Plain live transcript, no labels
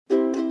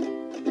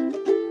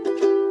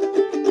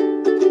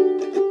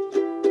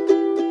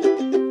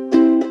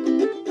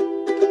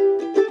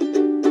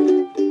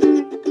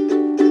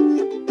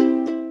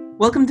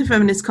Welcome to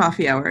Feminist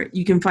Coffee Hour.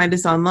 You can find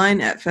us online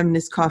at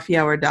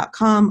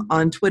feministcoffeehour.com,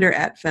 on Twitter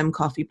at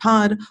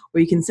femcoffeepod, or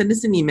you can send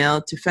us an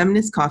email to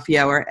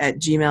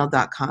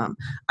feministcoffeehour@gmail.com.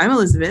 I'm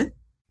Elizabeth.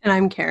 And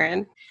I'm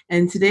Karen.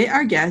 And today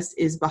our guest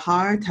is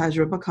Bahar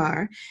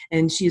Tajra-Bakar,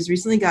 and she has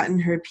recently gotten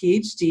her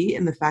PhD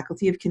in the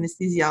Faculty of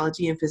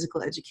Kinesiology and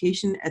Physical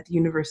Education at the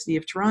University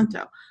of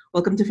Toronto.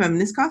 Welcome to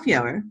Feminist Coffee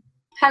Hour.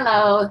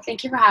 Hello,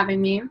 thank you for having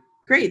me.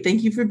 Great,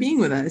 thank you for being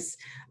with us.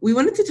 We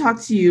wanted to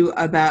talk to you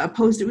about a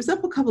post. It was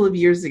up a couple of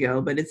years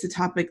ago, but it's a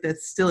topic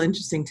that's still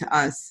interesting to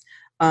us.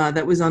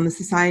 That was on the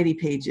society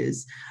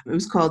pages. It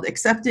was called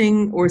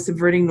Accepting or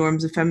Subverting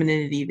Norms of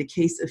Femininity, the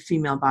Case of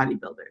Female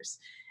Bodybuilders.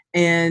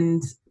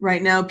 And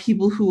right now,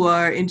 people who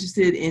are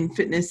interested in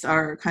fitness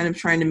are kind of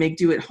trying to make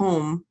do at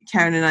home.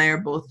 Karen and I are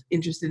both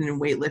interested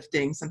in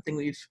weightlifting, something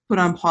we've put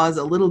on pause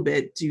a little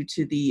bit due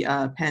to the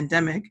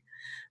pandemic.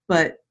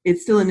 But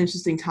it's still an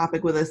interesting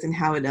topic with us and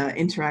how it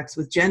interacts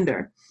with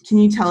gender. Can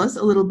you tell us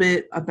a little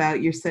bit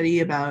about your study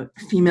about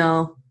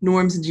female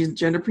norms and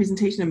gender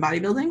presentation in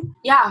bodybuilding?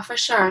 Yeah, for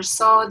sure.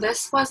 So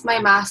this was my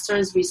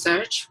master's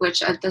research,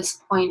 which at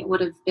this point would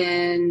have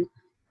been,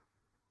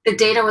 the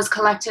data was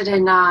collected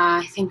in,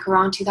 I think,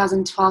 around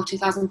 2012,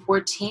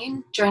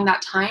 2014, during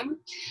that time.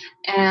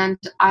 And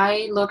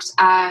I looked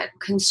at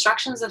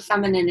constructions of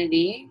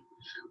femininity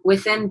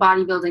within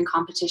bodybuilding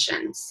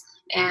competitions,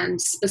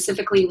 and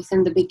specifically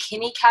within the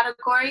bikini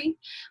category,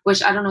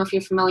 which I don't know if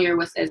you're familiar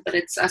with it, but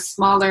it's a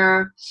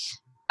smaller,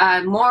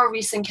 more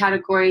recent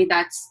category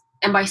that's,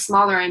 and by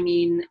smaller I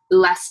mean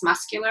less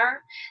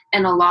muscular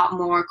and a lot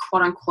more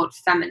quote unquote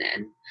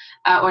feminine,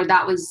 or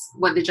that was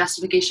what the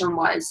justification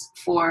was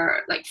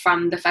for, like,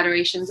 from the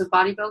federations of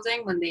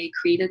bodybuilding when they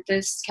created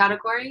this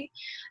category.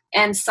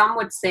 And some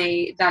would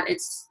say that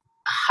it's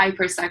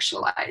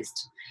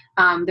hypersexualized,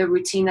 the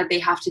routine that they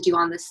have to do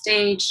on the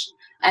stage,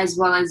 as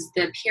well as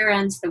the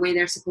appearance, the way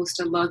they're supposed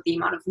to look, the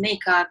amount of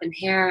makeup and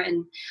hair,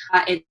 and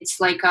it's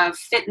like a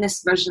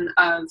fitness version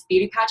of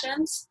beauty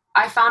pageants.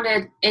 I found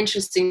it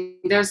interesting.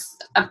 There's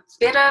a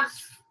bit of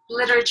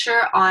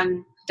literature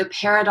on the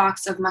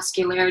paradox of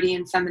muscularity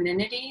and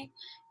femininity,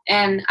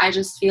 and I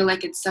just feel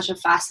like it's such a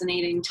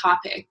fascinating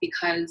topic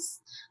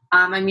because,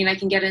 I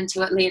can get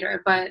into it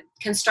later, but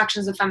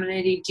constructions of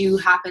femininity do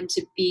happen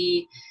to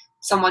be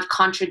somewhat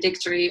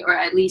contradictory, or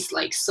at least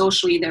like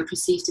socially they're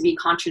perceived to be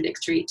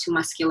contradictory to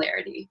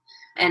muscularity.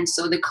 And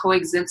so the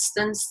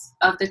coexistence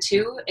of the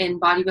two in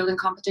bodybuilding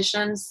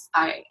competitions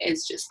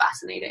is just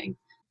fascinating.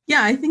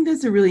 Yeah, I think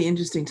that's a really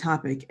interesting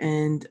topic.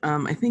 And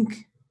I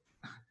think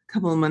a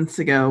couple of months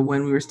ago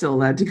when we were still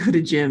allowed to go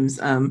to gyms,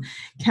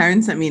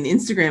 Karen sent me an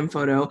Instagram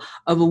photo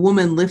of a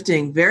woman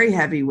lifting very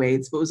heavy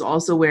weights, but was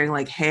also wearing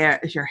like hair.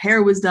 Her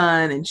hair was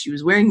done and she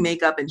was wearing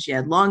makeup and she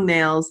had long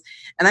nails.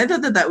 And I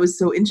thought that was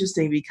so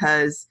interesting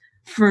because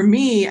for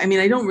me,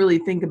 I don't really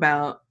think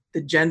about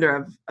the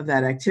gender of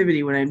that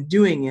activity when I'm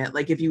doing it.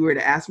 Like if you were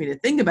to ask me to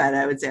think about it,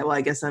 I would say, well,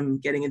 I guess I'm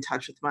getting in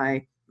touch with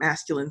my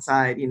masculine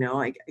side.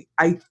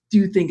 I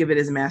do think of it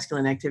as a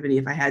masculine activity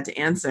if I had to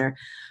answer.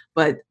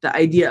 But the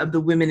idea of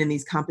the women in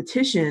these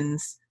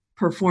competitions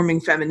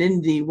performing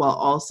femininity while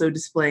also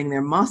displaying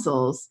their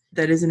muscles,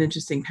 that is an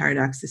interesting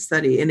paradox to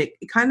study. And it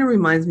kind of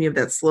reminds me of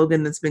that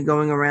slogan that's been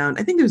going around.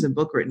 I think there's a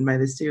book written by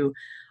this too,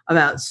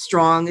 about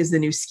strong is the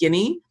new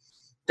skinny,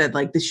 that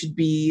like this should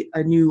be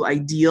a new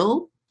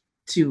ideal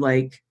to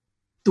like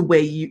the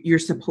way you're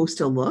supposed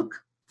to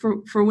look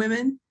for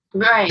women.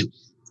 Right.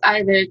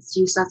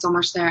 You said so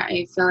much there.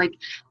 I feel like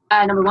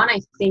number one, I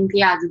think,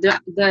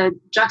 the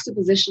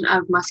juxtaposition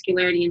of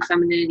muscularity and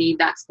femininity,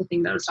 that's the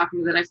thing that I was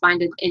talking about, that I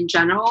find it in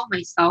general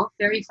myself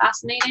very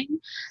fascinating.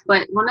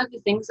 But one of the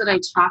things that I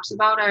talked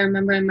about, I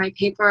remember in my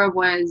paper,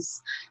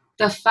 was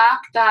the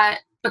fact that,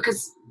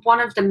 because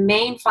one of the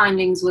main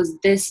findings was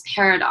this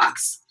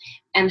paradox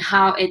and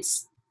how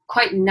it's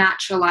quite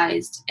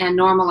naturalized and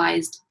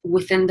normalized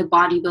within the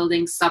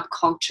bodybuilding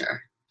subculture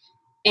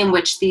in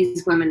which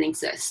these women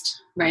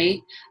exist,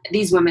 right?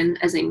 These women,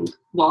 as in,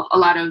 well, a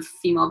lot of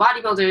female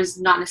bodybuilders,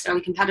 not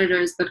necessarily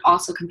competitors, but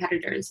also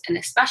competitors, and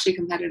especially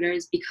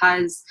competitors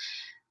because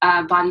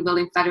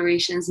bodybuilding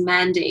federations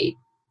mandate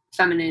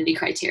femininity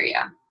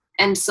criteria.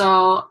 And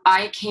so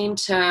I came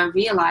to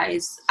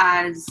realize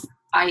as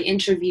I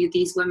interviewed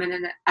these women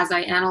and as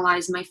I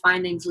analyzed my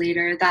findings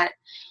later that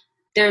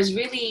there's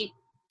really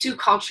two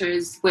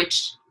cultures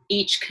which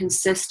each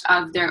consist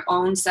of their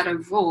own set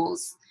of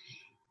rules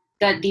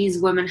that these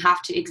women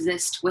have to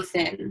exist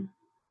within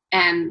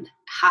and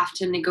have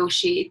to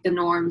negotiate the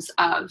norms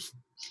of.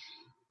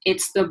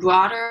 It's the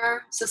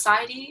broader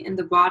society and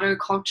the broader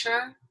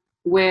culture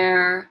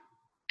where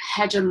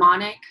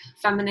hegemonic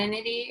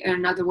femininity, or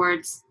in other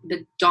words,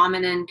 the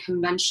dominant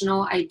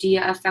conventional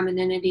idea of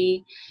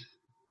femininity,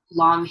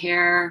 long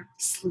hair,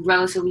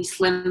 relatively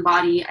slim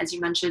body, as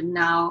you mentioned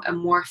now, a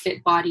more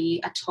fit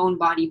body, a toned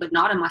body, but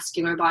not a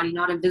muscular body,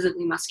 not a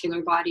visibly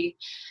muscular body,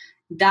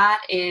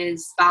 that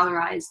is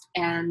valorized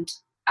and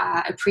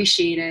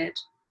appreciated.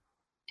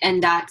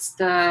 And that's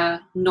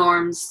the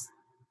norms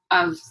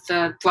of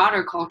the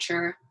broader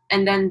culture.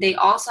 And then they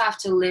also have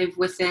to live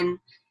within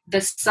the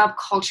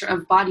subculture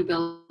of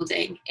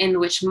bodybuilding in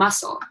which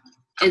muscle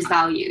is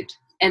valued,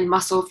 and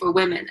muscle for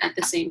women at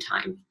the same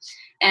time.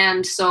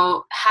 And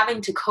so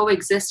having to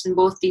coexist in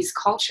both these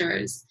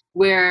cultures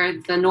where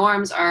the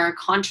norms are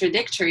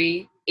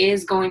contradictory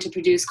is going to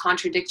produce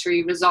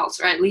contradictory results,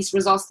 or at least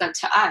results that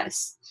to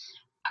us,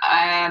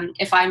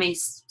 if I may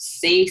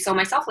say so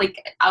myself,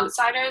 like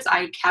outsiders,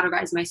 I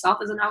categorize myself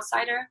as an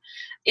outsider.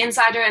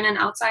 Insider and an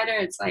outsider,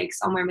 it's like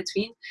somewhere in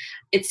between.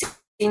 It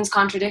seems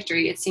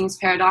contradictory. It seems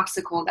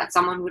paradoxical that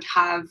someone would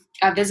have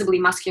a visibly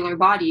muscular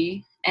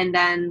body and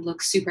then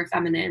look super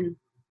feminine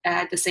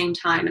at the same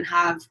time, and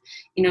have,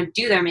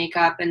 do their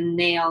makeup and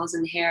nails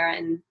and hair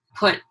and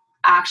put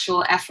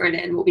actual effort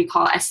in, what we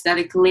call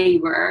aesthetic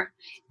labor,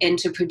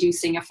 into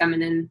producing a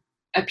feminine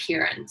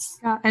appearance.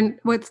 Yeah, and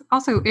what's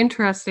also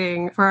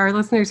interesting for our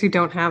listeners who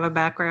don't have a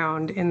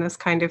background in this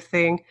kind of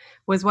thing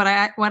was what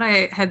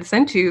I had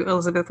sent you,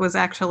 Elizabeth, was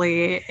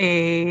actually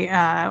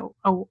a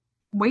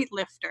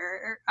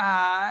weightlifter,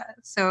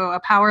 so a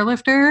power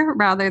lifter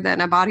rather than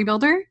a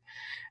bodybuilder.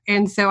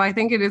 And so I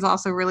think it is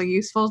also really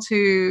useful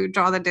to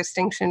draw the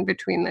distinction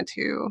between the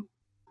two.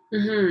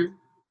 Mm-hmm.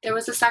 There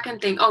was a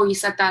second thing. Oh, you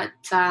said that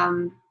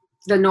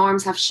the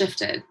norms have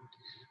shifted.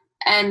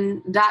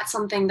 And that's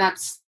something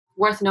that's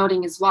worth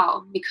noting as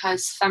well,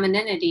 because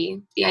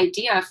femininity, the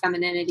idea of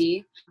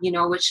femininity,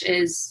 which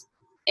is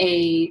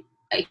a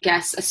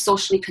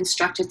socially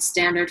constructed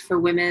standard for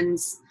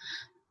women's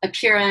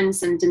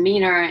appearance and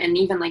demeanor and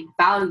even like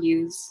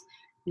values,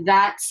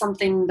 that's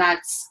something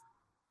that's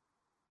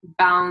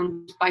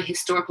bound by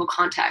historical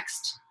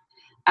context,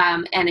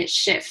 and it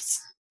shifts.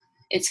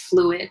 It's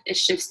fluid. It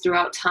shifts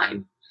throughout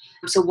time.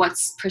 So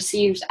what's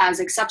perceived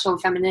as acceptable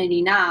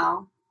femininity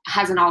now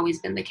hasn't always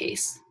been the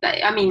case.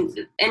 I mean,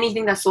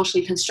 anything that's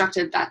socially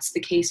constructed, that's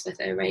the case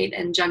with it, right?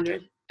 And gender,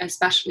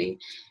 especially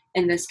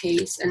in this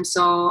case. And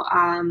so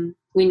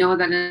we know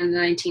that in the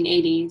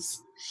 1980s,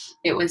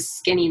 it was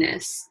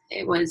skinniness.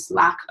 It was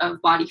lack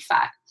of body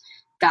fat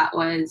that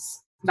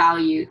was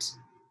valued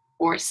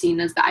or seen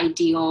as the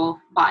ideal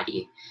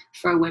body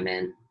for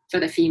women, for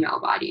the female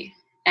body.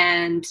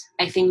 And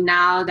I think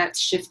now that's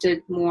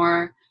shifted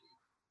more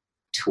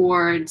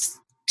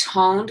towards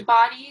toned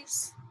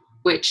bodies,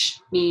 which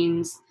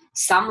means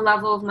some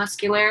level of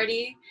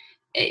muscularity.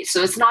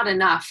 So it's not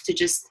enough to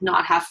just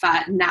not have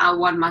fat. Now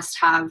one must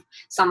have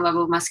some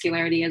level of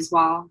muscularity as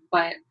well,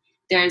 but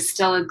there's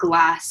still a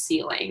glass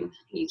ceiling.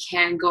 You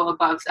can't go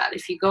above that.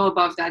 If you go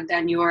above that,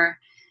 then your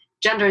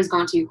gender is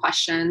going to be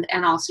questioned,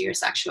 and also your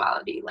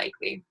sexuality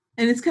likely.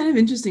 And it's kind of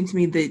interesting to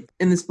me that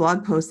in this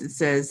blog post, it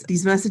says,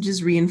 these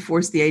messages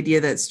reinforce the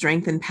idea that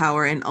strength and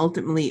power and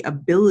ultimately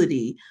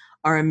ability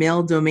are a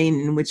male domain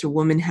in which a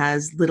woman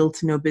has little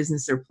to no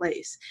business or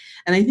place.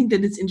 And I think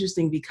that it's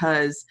interesting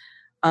because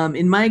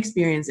in my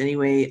experience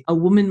anyway, a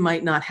woman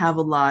might not have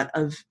a lot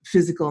of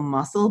physical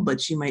muscle,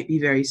 but she might be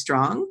very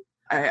strong.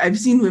 I've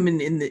seen women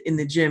in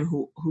the gym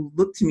who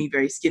look to me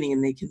very skinny,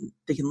 and they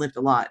can lift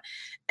a lot.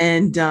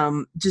 And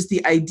just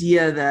the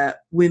idea that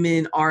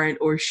women aren't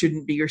or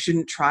shouldn't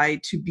try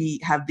to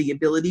have the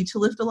ability to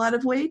lift a lot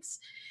of weights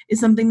is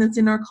something that's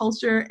in our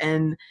culture.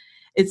 And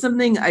it's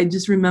something I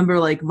just remember,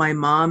 like my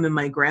mom and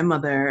my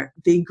grandmother,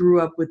 they grew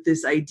up with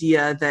this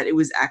idea that it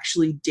was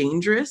actually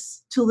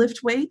dangerous to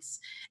lift weights.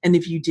 And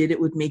if you did, it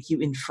would make you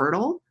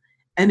infertile.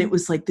 And it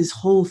was like this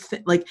whole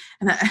thing, like,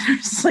 and I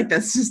was just like,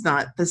 that's just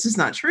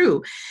not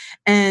true.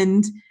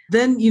 And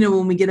then,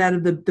 when we get out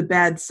of the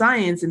bad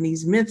science and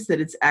these myths that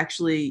it's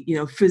actually,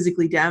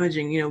 physically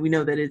damaging, we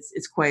know that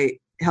it's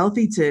quite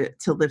healthy to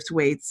lift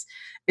weights.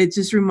 It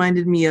just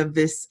reminded me of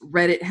this.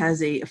 Reddit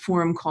has a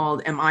forum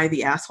called Am I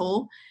the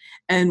Asshole?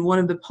 And one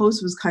of the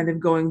posts was kind of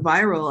going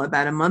viral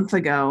about a month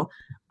ago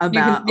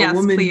about a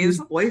woman whose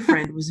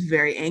boyfriend was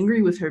very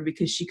angry with her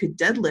because she could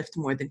deadlift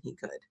more than he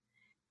could.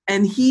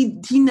 And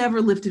he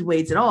never lifted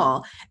weights at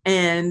all.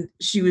 And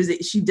she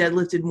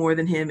deadlifted more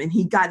than him. And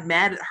he got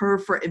mad at her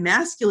for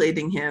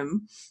emasculating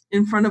him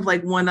in front of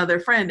like one other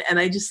friend. And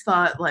I just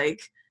thought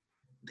like,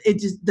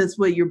 that's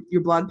what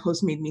your blog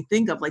post made me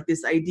think of, like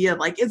this idea of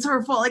like, it's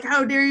her fault. Like,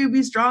 how dare you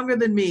be stronger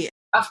than me?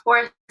 Of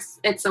course,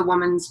 it's a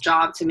woman's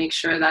job to make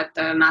sure that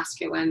the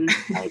masculine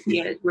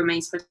idea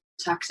remains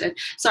protected.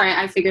 Sorry,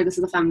 I figured this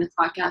is a feminist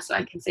podcast, so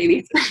I can say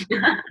these.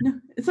 No,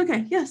 it's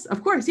okay. Yes,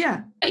 of course.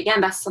 Yeah. Again,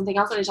 that's something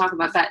else that I talk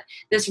about, that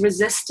this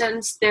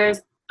resistance,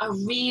 there's a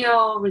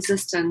real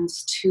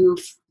resistance to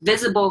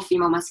visible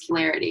female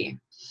muscularity.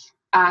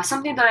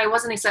 Something that I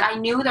wasn't excited. I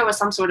knew there was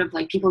some sort of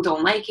like, people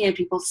don't like it.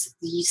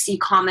 You see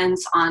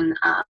comments on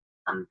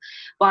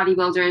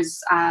bodybuilders'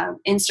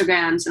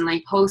 Instagrams and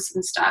like posts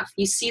and stuff.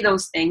 You see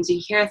those things, you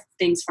hear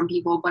things from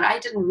people, but I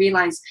didn't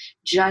realize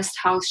just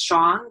how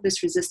strong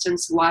this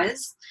resistance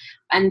was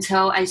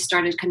until I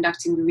started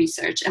conducting the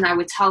research, and I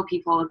would tell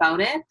people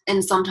about it,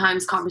 and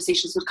sometimes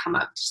conversations would come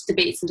up, just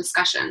debates and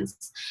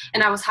discussions,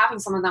 and I was having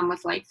some of them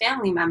with like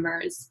family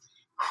members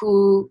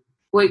who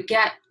would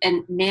get,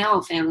 and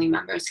male family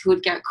members who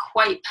would get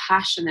quite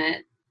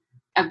passionate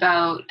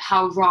about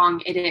how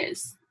wrong it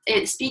is.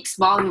 It speaks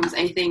volumes,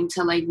 I think,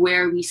 to like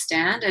where we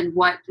stand and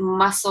what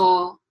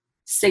muscle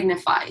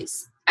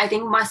signifies. I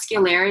think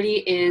muscularity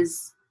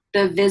is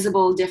the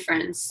visible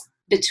difference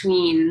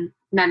between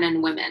men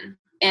and women.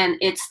 And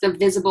it's the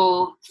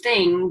visible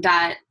thing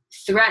that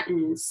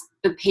threatens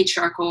the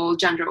patriarchal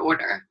gender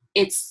order.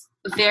 It's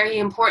very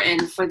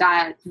important for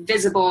that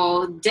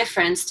visible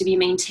difference to be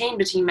maintained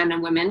between men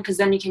and women, because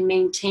then you can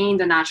maintain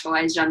the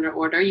naturalized gender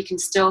order. You can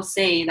still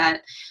say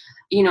that,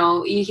 you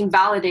know, you can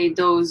validate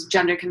those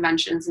gender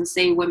conventions and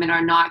say women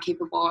are not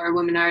capable, or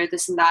women are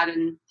this and that,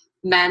 and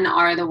men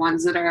are the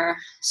ones that are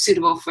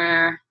suitable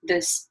for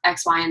this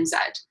X, Y, and Z.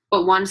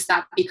 But once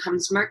that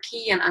becomes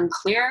murky and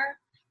unclear,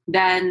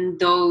 then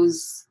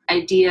those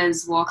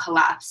ideas will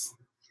collapse.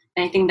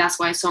 And I think that's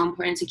why it's so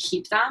important to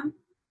keep them.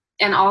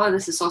 And all of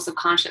this is so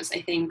subconscious.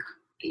 I think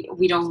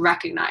we don't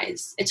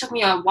recognize. It took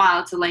me a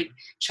while to like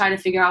try to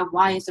figure out,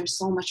 why is there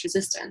so much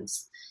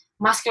resistance?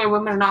 Muscular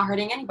women are not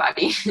hurting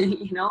anybody.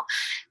 You know,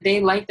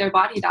 they like their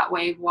body that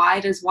way. Why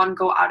does one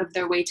go out of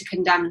their way to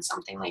condemn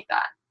something like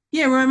that?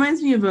 Yeah, it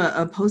reminds me of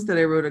a post that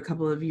I wrote a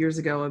couple of years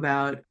ago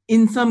about,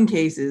 in some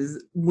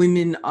cases,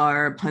 women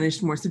are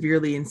punished more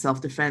severely in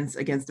self-defense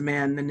against a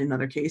man than in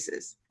other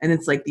cases. And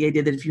it's like the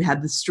idea that if you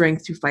had the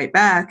strength to fight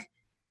back,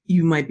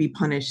 you might be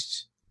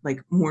punished like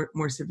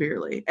more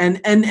severely.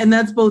 And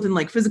that's both in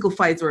like physical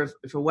fights, or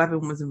if a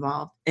weapon was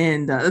involved.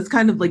 And that's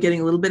kind of like getting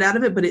a little bit out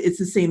of it, but it's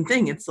the same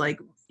thing. It's like,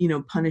 you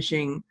know,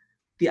 punishing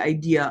the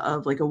idea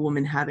of like a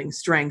woman having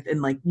strength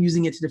and like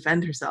using it to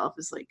defend herself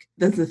is like,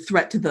 that's a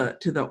threat to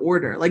the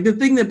order. Like the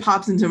thing that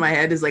pops into my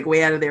head is like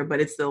way out of there,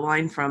 but it's the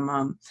line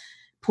from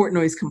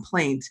Portnoy's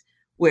Complaint,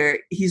 where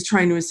he's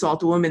trying to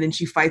assault a woman and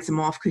she fights him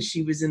off because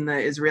she was in the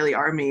Israeli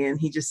army,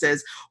 and he just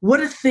says, "What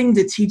a thing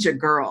to teach a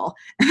girl."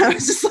 And I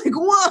was just like,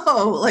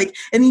 whoa, like,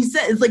 and he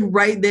said, it's like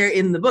right there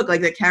in the book,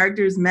 like the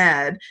character is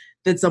mad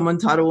that someone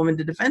taught a woman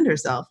to defend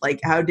herself.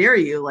 Like, how dare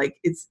you? Like,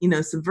 it's, you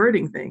know,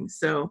 subverting things.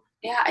 So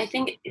yeah, I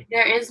think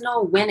there is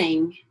no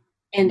winning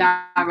in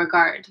that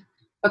regard,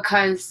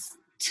 because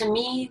to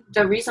me,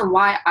 the reason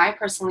why I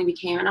personally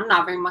became, and I'm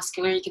not very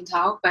muscular, you can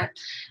tell, but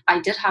I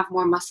did have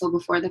more muscle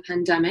before the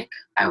pandemic.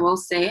 I will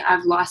say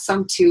I've lost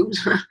some too,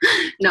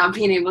 not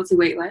being able to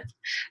weightlift,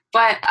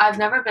 but I've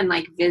never been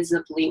like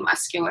visibly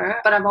muscular,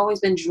 but I've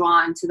always been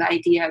drawn to the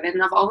idea of it.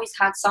 And I've always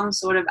had some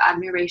sort of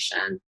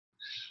admiration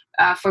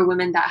for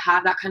women that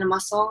have that kind of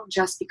muscle,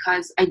 just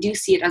because I do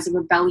see it as a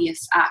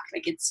rebellious act.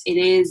 Like it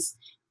is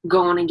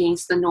going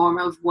against the norm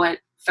of what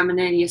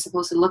femininity is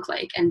supposed to look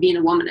like and being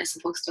a woman is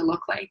supposed to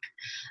look like.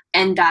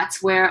 And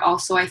that's where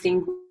also I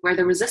think where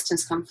the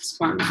resistance comes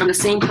from the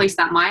same place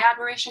that my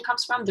admiration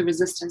comes from, the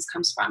resistance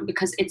comes from,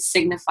 because it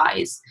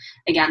signifies,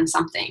 again,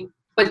 something.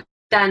 But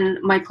then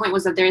my point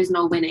was that there is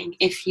no winning.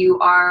 If you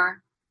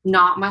are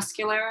not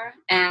muscular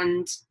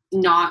and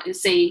not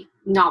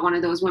one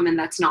of those women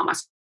that's not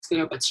muscular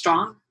but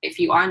strong, if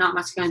you are not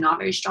muscular and not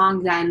very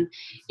strong, then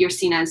you're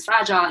seen as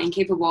fragile,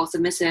 incapable,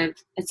 submissive,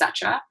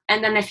 etc.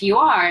 And then if you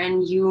are,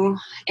 and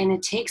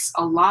it takes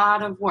a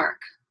lot of work,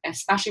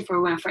 especially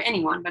for women, for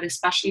anyone, but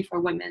especially for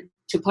women,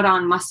 to put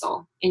on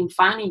muscle and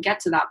finally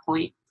get to that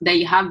point that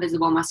you have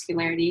visible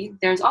muscularity,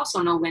 there's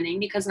also no winning,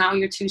 because now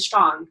you're too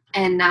strong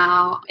and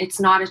now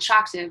it's not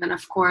attractive. And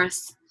of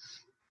course,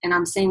 and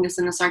I'm saying this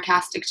in a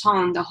sarcastic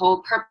tone, the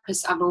whole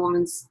purpose of a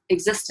woman's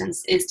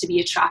existence is to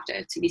be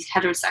attractive, to be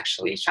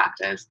heterosexually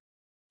attractive.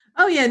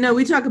 Oh yeah, no,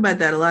 we talk about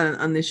that a lot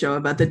on this show,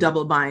 about the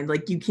double bind.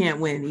 Like, you can't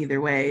win either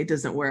way. It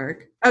doesn't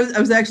work. I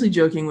was actually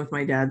joking with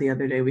my dad the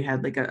other day. We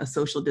had like a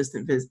social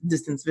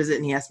distance visit,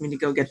 and he asked me to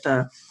go get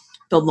the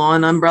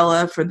lawn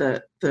umbrella for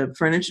the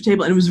furniture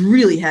table, and it was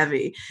really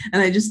heavy.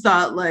 And I just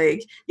thought,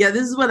 like, yeah,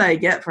 this is what I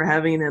get for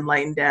having an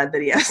enlightened dad,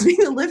 that he asked me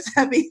to lift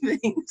heavy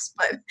things,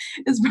 but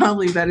it's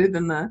probably better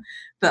than the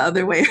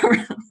other way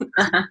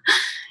around.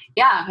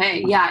 Yeah,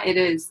 hey, yeah, it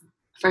is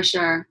for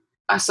sure.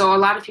 So a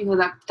lot of people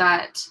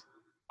that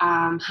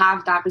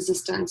have that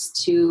resistance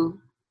to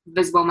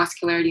visible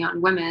muscularity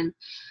on women,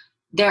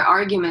 their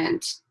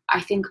argument, I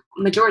think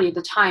majority of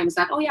the time, is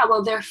that, oh yeah,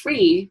 well, they're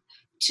free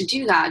to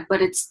do that,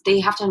 but they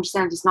have to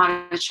understand it's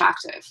not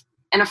attractive.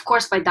 And of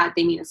course, by that,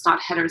 they mean it's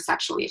not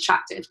heterosexually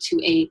attractive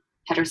to a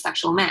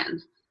heterosexual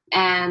man.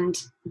 And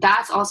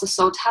that's also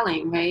so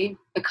telling, right?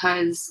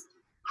 Because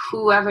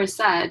whoever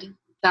said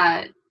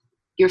that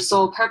your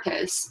sole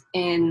purpose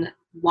in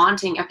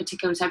wanting a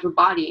particular type of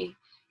body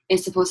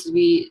is supposed to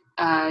be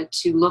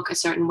to look a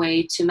certain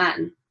way to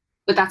men?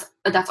 But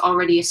that's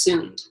already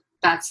assumed.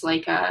 That's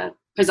like a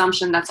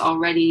presumption that's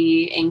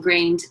already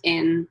ingrained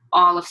in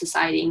all of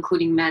society,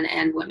 including men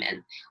and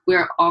women.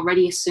 We're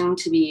already assumed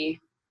to be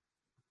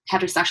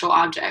heterosexual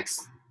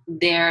objects,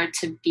 there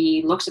to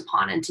be looked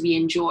upon and to be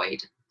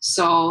enjoyed.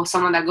 So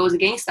someone that goes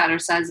against that or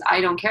says,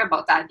 I don't care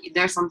about that,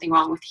 there's something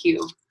wrong with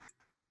you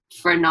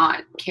for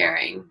not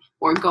caring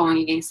or going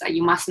against that.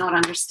 You must not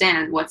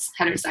understand what's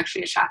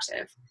heterosexually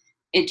attractive.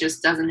 It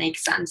just doesn't make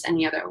sense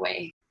any other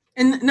way.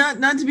 And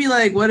not to be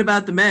like, what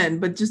about the men,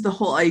 but just the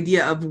whole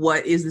idea of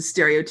what is the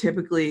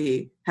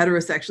stereotypically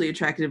heterosexually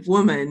attractive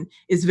woman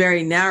is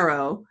very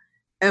narrow.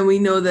 And we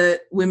know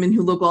that women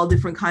who look all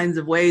different kinds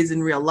of ways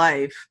in real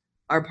life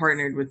are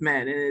partnered with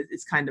men. And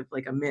it's kind of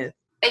like a myth.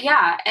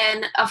 Yeah,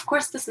 and of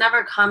course this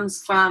never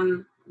comes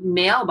from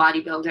male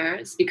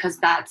bodybuilders because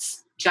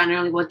that's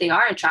generally what they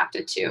are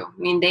attracted to. I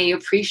mean, they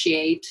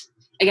appreciate,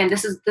 again,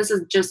 this is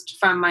just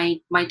from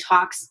my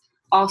talks,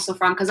 also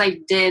from, because I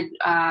did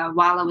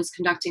while I was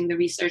conducting the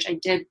research, I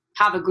did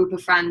have a group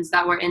of friends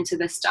that were into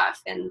this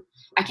stuff, and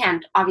I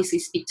can't obviously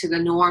speak to the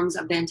norms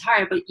of the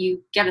entire, but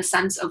you get a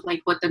sense of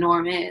like what the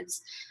norm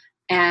is.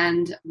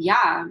 And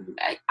yeah,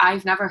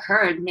 I've never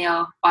heard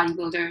male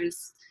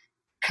bodybuilders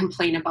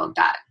complain about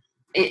that.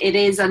 It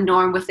is a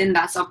norm within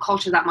that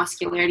subculture that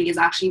muscularity is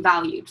actually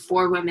valued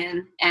for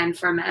women and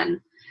for men,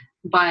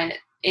 but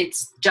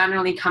it's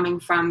generally coming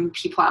from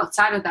people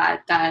outside of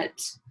that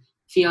that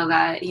feel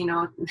that, you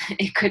know,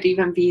 it could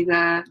even be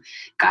the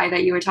guy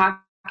that you were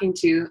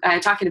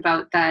talking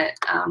about that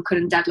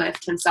couldn't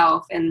deadlift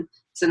himself, and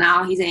so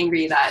now he's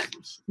angry that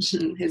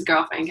his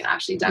girlfriend can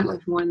actually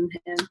deadlift more than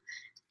him.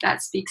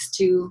 That speaks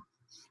to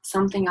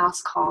something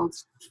else called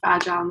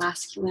fragile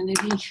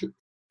masculinity.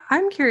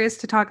 I'm curious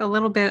to talk a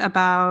little bit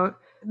about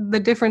the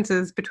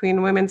differences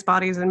between women's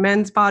bodies and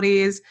men's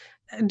bodies.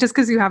 Just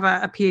because you have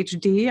a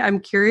PhD, I'm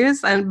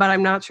curious, but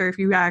I'm not sure if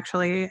you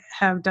actually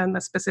have done the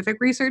specific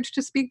research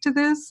to speak to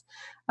this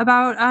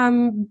about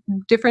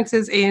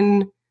differences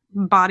in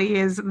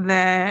bodies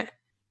that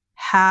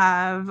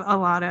have a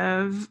lot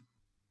of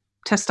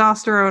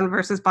testosterone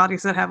versus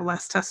bodies that have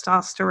less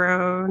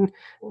testosterone,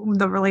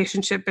 the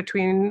relationship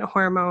between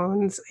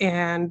hormones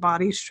and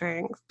body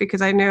strength.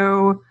 Because I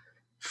know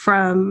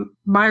from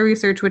my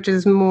research, which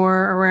is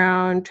more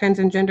around trans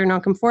and gender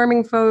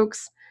nonconforming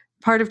folks,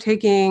 part of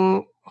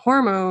taking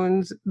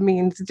hormones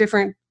means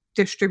different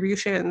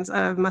distributions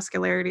of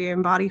muscularity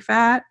and body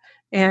fat.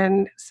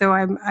 And so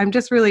I'm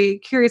just really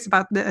curious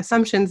about the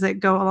assumptions that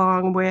go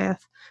along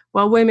with,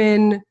 well,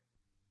 women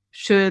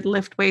should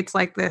lift weights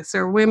like this,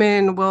 or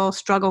women will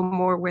struggle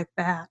more with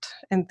that,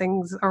 and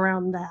things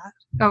around that.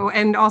 Oh,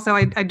 and also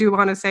I do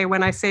want to say,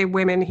 when I say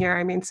women here,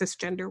 I mean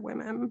cisgender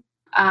women.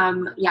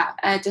 Yeah,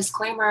 a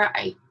disclaimer,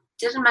 I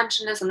didn't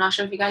mention this, I'm not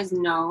sure if you guys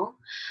know,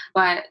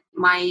 but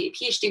my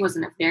PhD was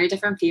in a very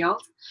different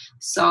field.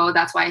 So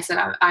that's why I said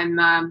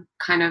I'm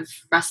kind of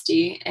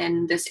rusty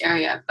in this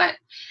area, but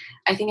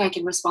I think I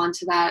can respond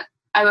to that.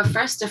 I would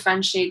first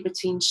differentiate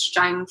between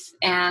strength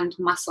and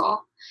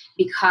muscle,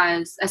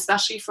 because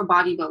especially for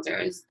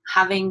bodybuilders,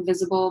 having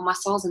visible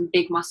muscles and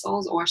big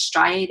muscles, or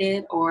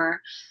striated,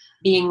 or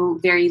being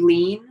very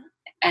lean,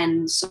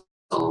 and so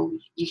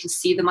you can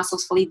see the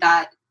muscles fully,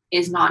 that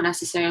is not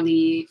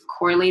necessarily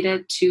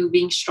correlated to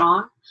being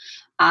strong.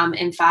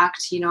 In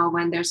fact, you know,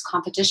 when there's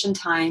competition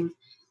time,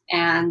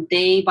 and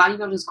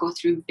bodybuilders go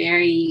through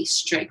very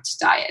strict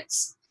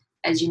diets,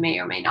 as you may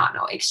or may not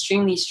know,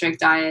 extremely strict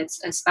diets,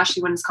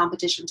 especially when it's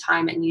competition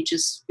time and you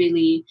just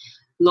really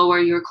lower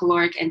your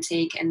caloric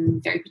intake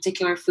and very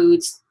particular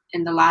foods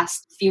in the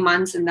last few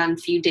months and then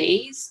few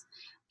days,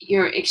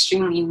 you're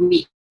extremely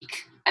weak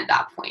at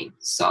that point.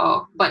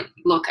 So, but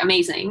look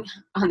amazing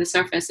on the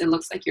surface, it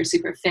looks like you're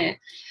super fit,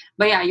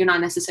 but yeah, you're not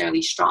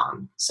necessarily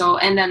strong. So,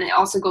 and then it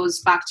also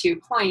goes back to your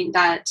point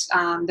that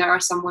there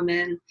are some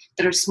women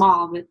that are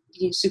small but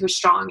super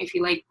strong. If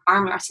you like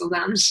arm wrestle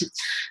them,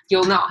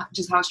 you'll know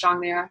just how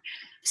strong they are.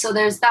 So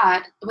there's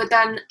that. But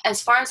then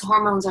as far as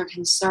hormones are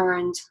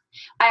concerned,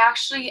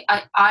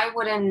 I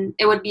wouldn't,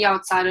 it would be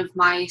outside of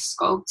my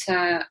scope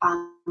to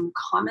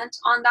comment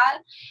on that.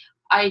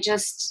 I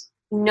just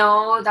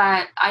know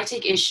that I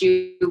take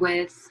issue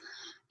with,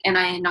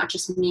 and not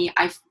just me,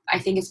 I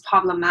think it's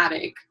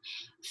problematic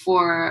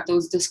for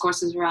those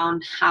discourses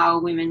around how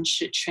women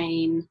should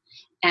train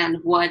and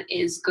what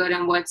is good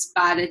and what's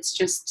bad. It's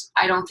just,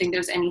 I don't think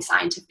there's any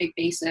scientific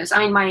basis. I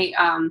mean,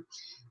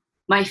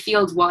 my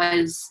field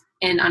was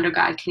in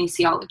undergrad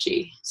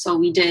kinesiology. So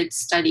we did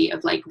study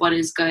of like what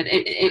is good.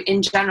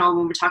 In general,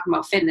 when we're talking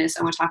about fitness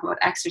and we're talking about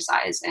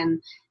exercise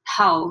and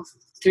health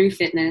through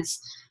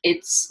fitness,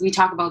 we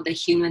talk about the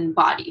human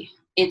body.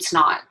 It's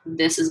not,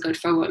 this is good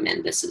for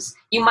women. This is,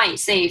 you might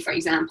say, for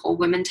example,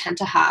 women tend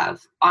to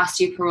have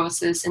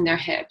osteoporosis in their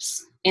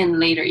hips in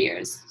later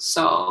years.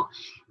 So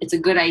it's a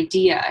good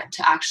idea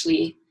to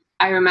actually,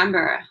 I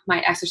remember my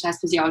exercise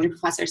physiology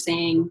professor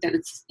saying that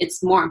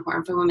it's more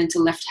important for women to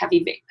lift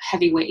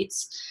heavy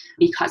weights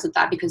because of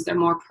that, because they're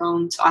more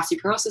prone to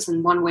osteoporosis.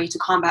 And one way to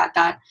combat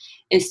that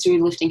is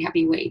through lifting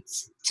heavy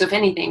weights. So if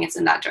anything, it's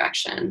in that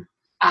direction.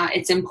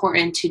 It's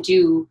important to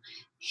do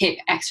HIIT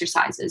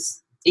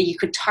exercises. You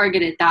could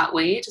target it that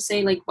way to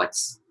say like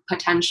what's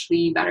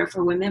potentially better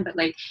for women, but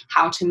like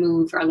how to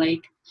move or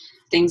like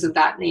things of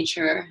that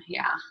nature.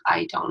 Yeah,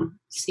 I don't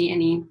see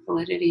any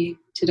validity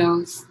to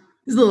those.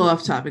 It's a little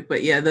off topic,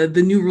 but yeah, the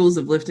new rules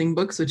of lifting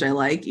books, which I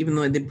like, even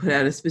though I did put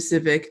out a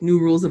specific new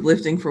rules of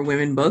lifting for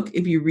women book.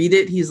 If you read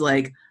it, he's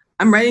like,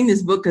 I'm writing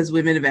this book because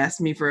women have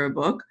asked me for a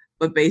book,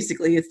 but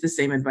basically it's the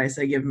same advice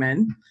I give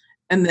men.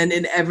 And then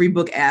in every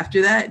book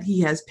after that,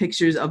 he has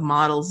pictures of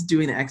models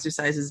doing the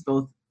exercises,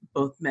 both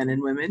men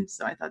and women.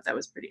 So I thought that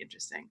was pretty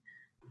interesting.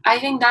 I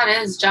think that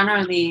is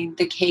generally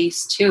the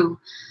case too.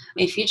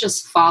 If you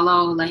just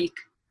follow like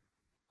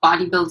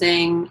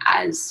bodybuilding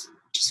as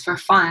just for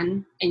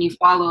fun and you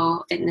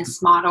follow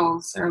fitness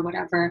models or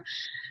whatever,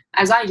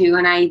 as I do,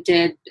 and I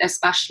did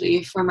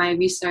especially for my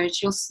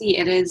research, you'll see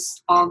it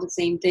is all the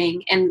same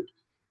thing. And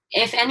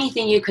if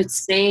anything, you could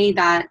say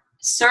that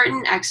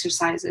certain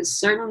exercises,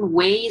 certain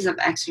ways of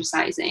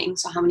exercising,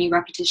 so how many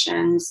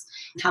repetitions,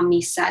 how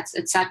many sets,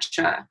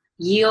 etc.,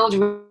 yield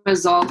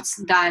results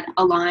that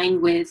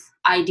align with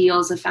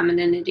ideals of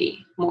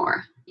femininity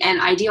more. And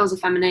ideals of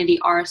femininity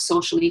are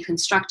socially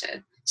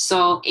constructed.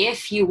 So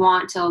if you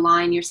want to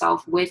align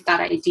yourself with that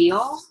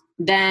ideal,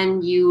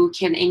 then you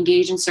can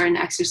engage in certain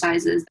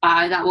exercises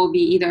that will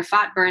be either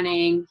fat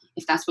burning,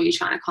 if that's what you're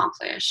trying to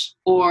accomplish,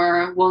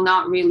 or will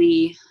not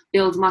really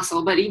build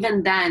muscle. But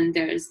even then,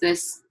 there's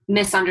this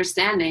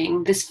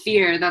misunderstanding, this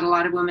fear that a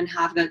lot of women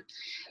have that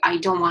I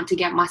don't want to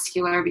get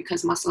muscular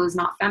because muscle is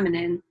not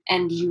feminine.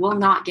 And you will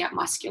not get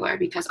muscular,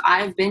 because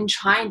I've been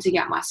trying to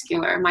get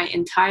muscular my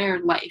entire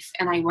life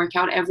and I work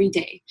out every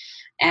day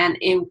and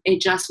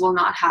it just will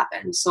not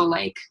happen. So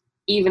like,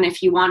 even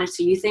if you wanted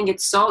to, you think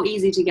it's so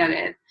easy to get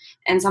it.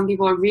 And some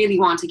people really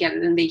want to get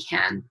it and they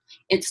can.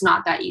 It's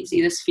not that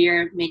easy. This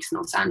fear makes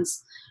no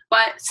sense.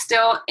 But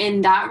still,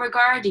 in that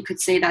regard, you could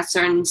say that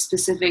certain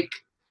specific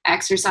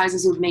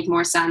exercises would make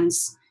more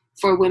sense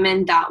for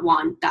women that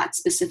want that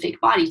specific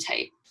body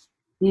type.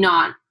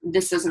 Not,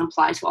 this doesn't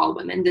apply to all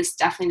women. This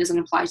definitely doesn't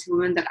apply to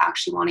women that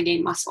actually want to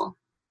gain muscle.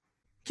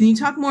 Can you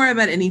talk more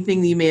about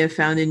anything that you may have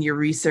found in your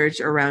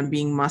research around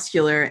being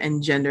muscular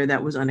and gender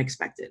that was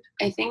unexpected?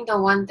 I think the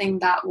one thing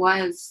that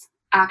was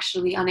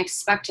actually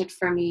unexpected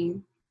for me,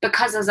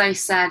 because as I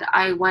said,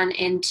 I went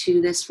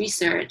into this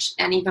research,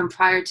 and even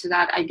prior to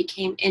that, I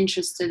became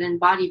interested in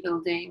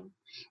bodybuilding,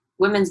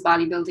 women's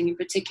bodybuilding in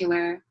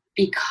particular,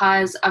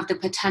 because of the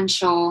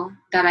potential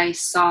that I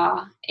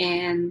saw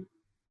in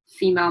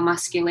female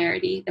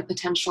muscularity, the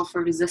potential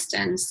for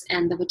resistance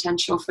and the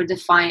potential for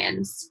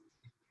defiance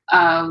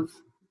of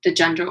the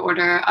gender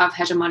order of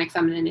hegemonic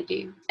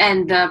femininity,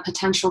 and the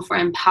potential for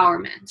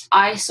empowerment.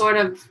 I sort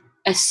of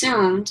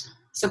assumed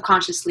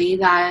subconsciously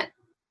that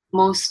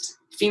most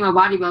female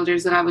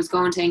bodybuilders that I was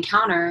going to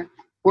encounter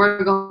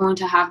were going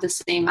to have the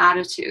same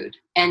attitude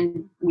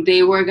and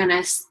they were going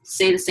to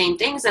say the same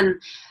things.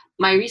 And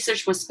my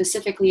research was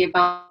specifically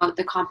about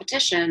the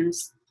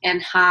competitions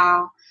and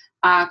how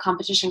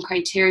competition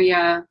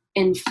criteria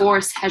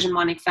enforce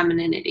hegemonic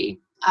femininity.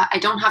 I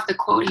don't have the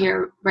quote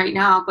here right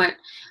now, but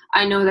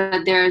I know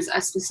that there's a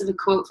specific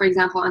quote, for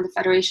example, on the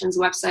Federation's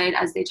website,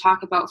 as they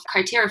talk about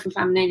criteria for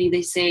femininity.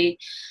 They say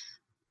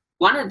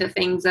one of the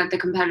things that the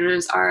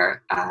competitors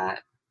are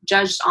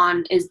judged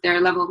on is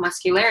their level of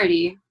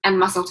muscularity and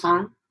muscle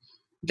tone.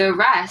 The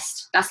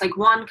rest, that's like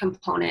one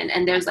component,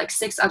 and there's like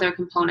 6 other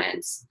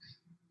components,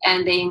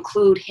 and they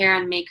include hair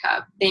and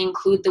makeup. They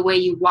include the way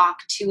you walk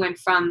to and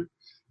from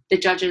the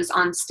judges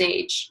on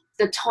stage,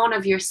 the tone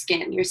of your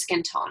skin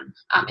tone,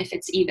 if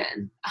it's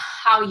even,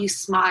 how you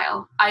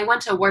smile. I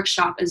went to a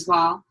workshop as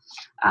well.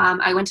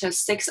 I went to a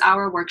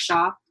 6-hour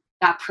workshop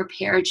that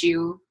prepared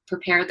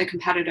the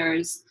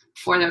competitors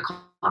for their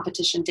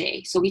competition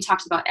day. So we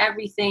talked about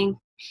everything.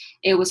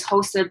 It was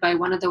hosted by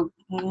one of the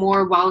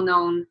more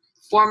well-known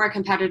former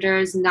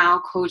competitors, now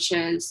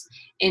coaches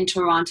in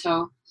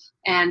Toronto.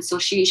 And so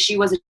she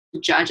was a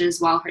judge as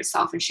well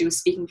herself, and she was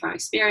speaking from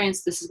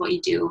experience. This is what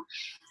you do.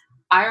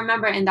 I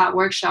remember in that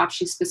workshop,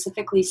 she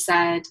specifically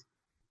said,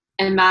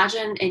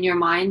 imagine in your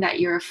mind that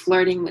you're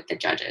flirting with the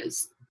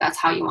judges. That's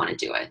how you want to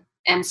do it.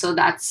 And so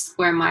that's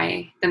where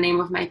the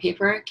name of my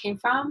paper came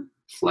from,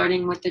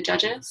 Flirting with the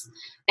Judges.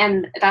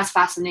 And that's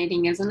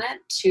fascinating, isn't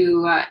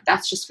it?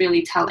 That's just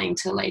really telling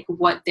to like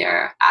what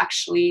they're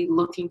actually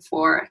looking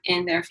for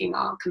in their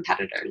female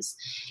competitors.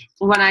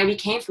 When I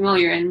became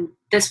familiar, and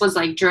this was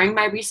like during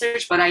my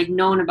research, but I'd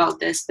known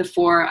about this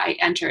before I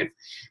entered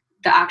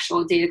the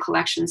actual data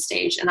collection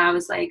stage. And I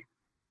was like,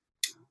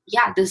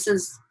 yeah, this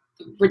is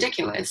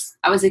ridiculous.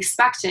 I was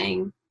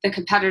expecting the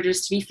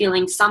competitors to be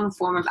feeling some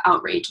form of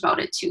outrage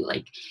about it too.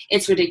 Like,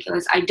 it's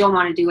ridiculous. I don't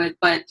want to do it,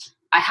 but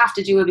I have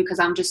to do it because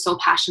I'm just so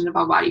passionate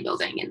about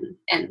bodybuilding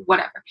and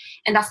whatever.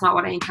 And that's not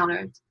what I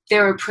encountered. They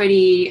were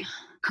pretty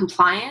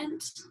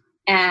compliant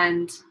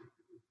and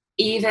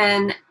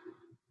even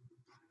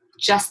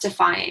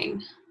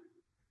justifying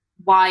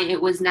why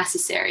it was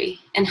necessary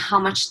and how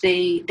much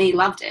they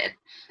loved it.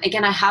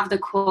 Again, I have the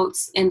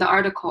quotes in the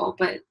article,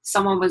 but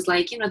someone was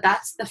like,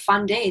 that's the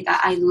fun day,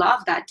 that I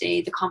love that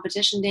day, the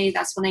competition day.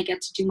 That's when I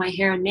get to do my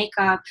hair and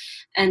makeup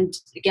and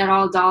get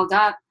all dolled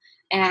up.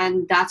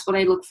 And that's what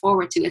I look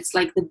forward to. It's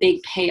like the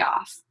big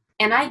payoff.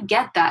 And I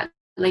get that.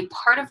 Like,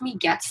 part of me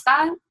gets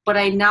that, but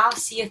I now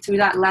see it through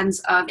that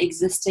lens of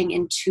existing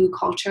in 2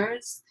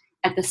 cultures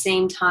at the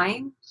same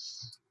time.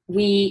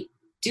 We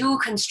do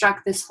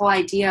construct this whole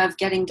idea of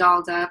getting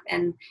dolled up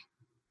and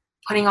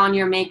putting on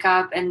your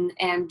makeup and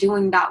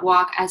doing that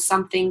walk as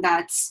something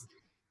that's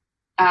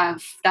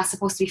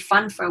supposed to be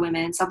fun for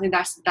women, something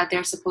that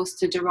they're supposed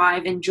to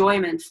derive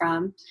enjoyment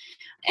from.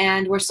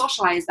 And we're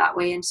socialized that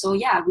way. And so,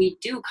 yeah, we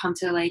do come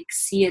to like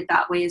see it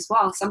that way as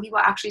well. Some people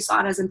actually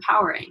saw it as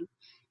empowering.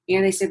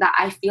 They say that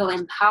I feel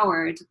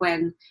empowered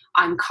when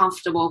I'm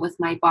comfortable with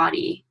my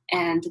body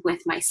and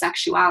with my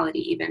sexuality,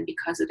 even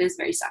because it is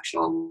very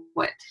sexual,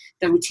 what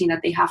the routine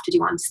that they have to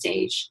do on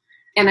stage.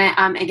 And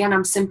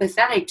I'm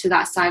sympathetic to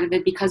that side of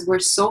it because we're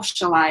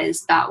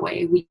socialized that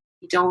way. We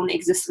don't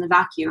exist in a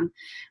vacuum.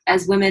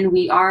 As women,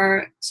 we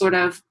are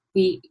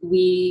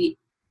we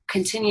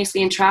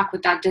continuously interact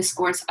with that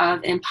discourse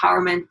of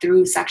empowerment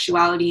through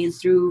sexuality and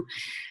through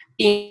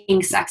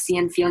being sexy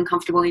and feeling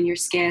comfortable in your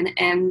skin.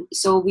 And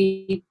so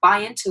we buy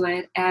into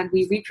it and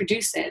we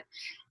reproduce it.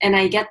 And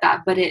I get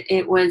that, but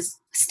it was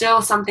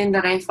still something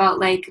that I felt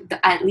like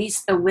at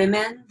least the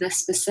women, the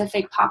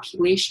specific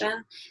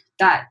population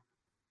that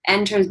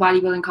enters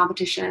bodybuilding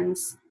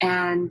competitions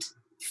and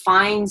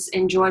finds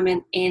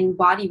enjoyment in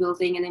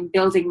bodybuilding and in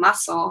building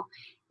muscle,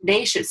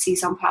 they should see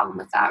some problem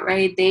with that,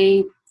 right?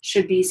 They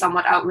should be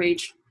somewhat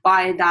outraged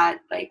by that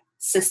like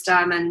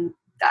system and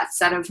that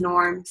set of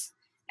norms,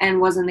 and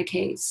wasn't the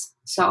case.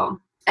 So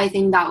I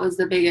think that was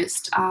the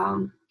biggest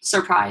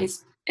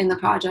surprise in the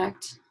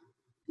project.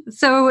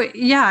 So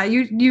yeah,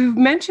 you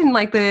mentioned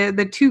like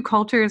the two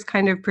cultures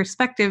kind of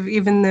perspective,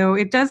 even though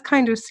it does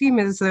kind of seem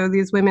as though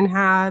these women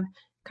had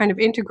kind of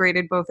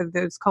integrated both of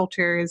those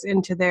cultures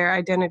into their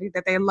identity,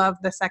 that they love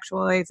the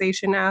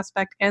sexualization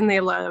aspect and they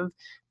love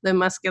the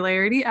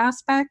muscularity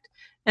aspect.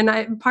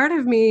 And part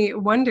of me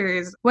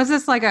wonders, was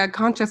this like a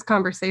conscious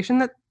conversation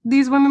that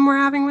these women were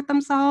having with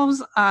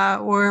themselves?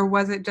 Or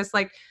was it just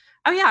like,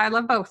 oh yeah, I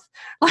love both?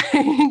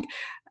 Like,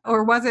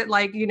 or was it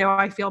like,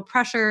 I feel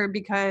pressure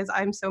because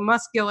I'm so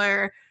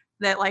muscular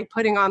that like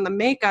putting on the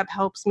makeup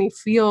helps me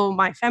feel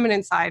my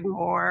feminine side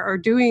more, or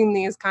doing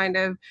these kind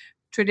of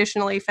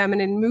traditionally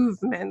feminine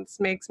movements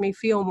makes me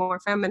feel more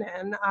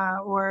feminine,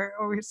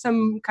 or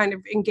some kind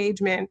of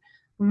engagement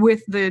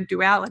with the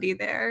duality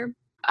there?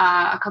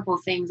 A couple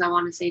of things I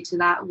want to say to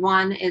that.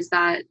 One is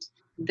that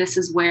this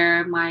is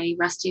where my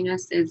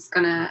rustiness is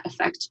going to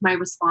affect my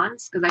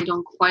response, because I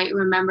don't quite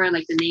remember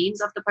like the names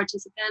of the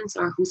participants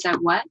or who said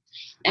what.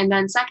 And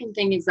then second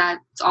thing is that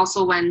it's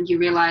also when you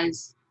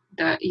realize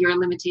your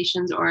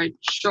limitations or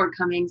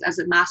shortcomings as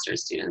a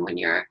master's student when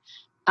you're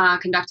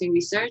conducting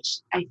research.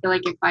 I feel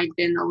like if I'd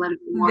been a little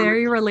bit more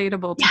very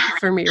relatable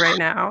for me right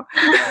now.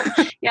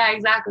 Yeah,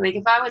 exactly. Like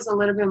if I was a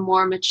little bit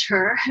more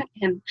mature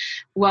and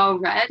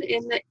well-read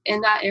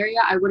in that area,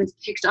 I would have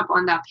picked up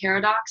on that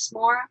paradox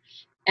more,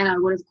 and I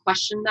would have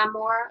questioned them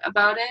more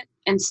about it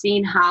and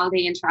seen how they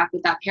interact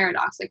with that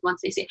paradox. Like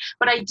once they say,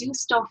 but I do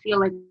still feel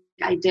like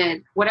I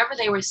did. Whatever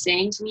they were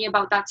saying to me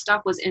about that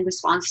stuff was in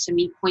response to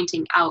me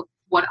pointing out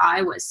what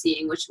I was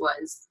seeing, which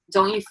was,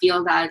 don't you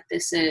feel that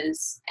this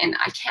is, and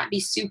I can't be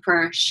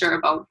super sure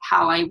about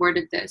how I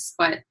worded this,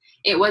 but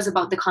it was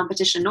about the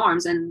competition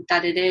norms, and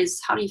that it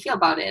is, how do you feel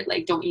about it?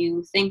 Like, don't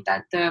you think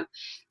that the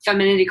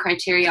femininity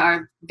criteria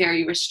are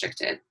very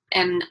restricted?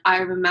 And I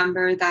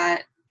remember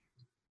that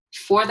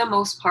for the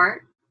most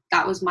part,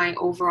 that was my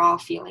overall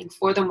feeling.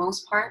 For the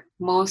most part,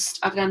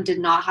 most of them did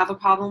not have a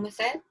problem with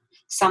it.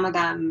 Some of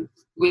them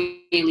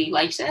really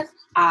liked it.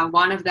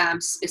 One of them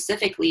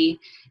specifically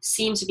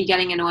seemed to be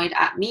getting annoyed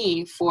at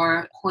me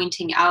for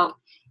pointing out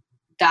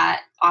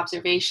that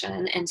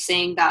observation and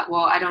saying that,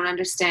 well, I don't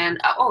understand.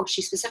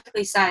 She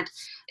specifically said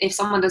if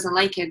someone doesn't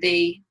like it,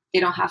 they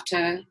don't have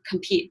to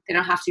compete. They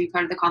don't have to be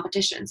part of the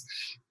competitions.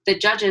 The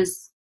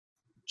judges'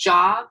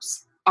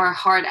 jobs are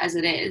hard as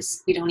it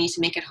is. We don't need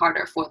to make it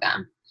harder for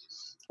them,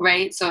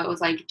 right? So it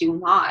was like, do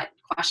not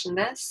question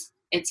this.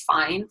 It's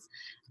fine.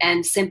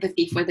 And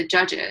sympathy for the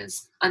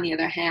judges, on the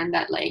other hand,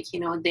 that like,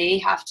 they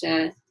have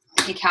to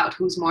pick out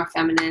who's more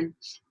feminine.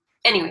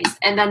 Anyways,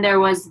 and then there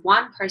was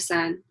one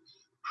person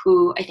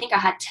who, I think I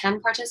had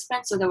 10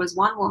 participants. So there was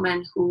one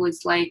woman who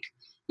was like,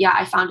 yeah,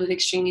 I found it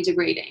extremely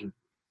degrading.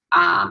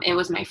 It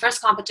was my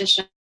first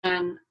competition.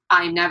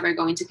 I'm never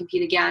going to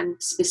compete again,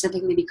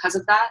 specifically because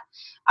of that.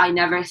 I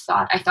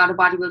thought a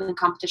bodybuilding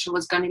competition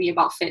was going to be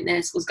about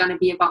fitness, was going to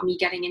be about me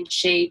getting in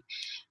shape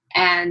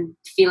and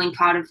feeling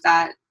proud of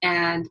that.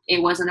 And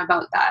it wasn't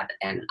about that.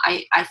 And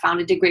I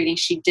found it degrading.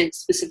 She did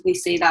specifically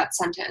say that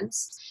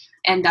sentence,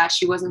 and that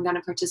she wasn't going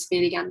to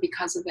participate again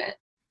because of it.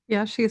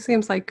 Yeah, she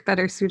seems like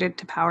better suited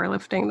to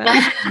powerlifting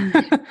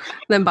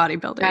than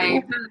bodybuilding.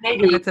 Right.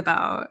 Maybe. If it's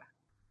about,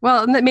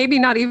 well, maybe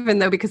not even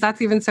though, because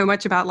that's even so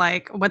much about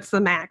like, what's the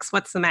max,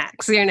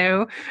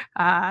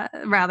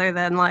 rather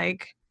than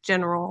like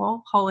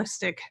general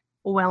holistic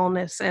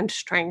wellness and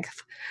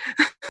strength.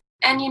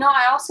 And,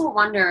 I also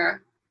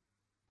wonder,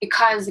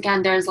 because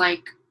again, there's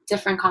like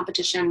different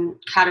competition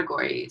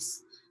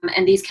categories,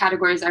 and these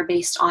categories are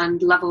based on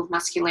the level of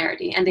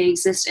muscularity, and they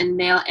exist in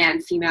male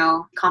and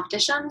female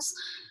competitions.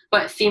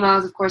 But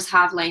females, of course,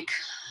 have like,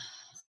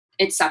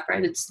 it's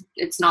separate.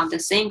 It's not the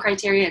same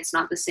criteria. It's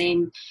not the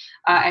same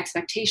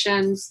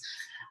expectations.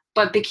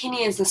 But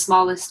bikini is the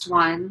smallest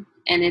one,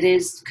 and it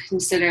is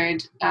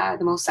considered the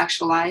most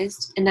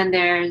sexualized. And then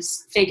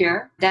there's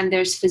figure. Then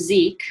there's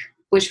physique,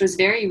 which was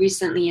very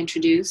recently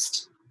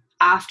introduced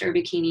after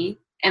bikini.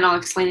 And I'll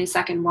explain in a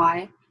second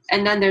why.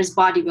 And then there's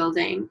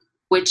bodybuilding,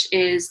 which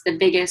is the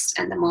biggest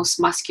and the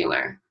most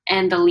muscular.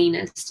 and the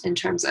leanest in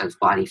terms of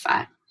body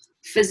fat.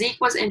 Physique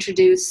was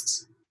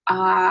introduced,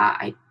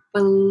 I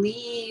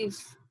believe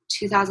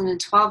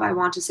 2012, I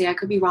want to say. I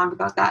could be wrong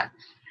about that.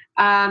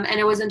 And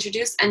it was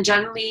introduced, and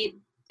generally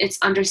it's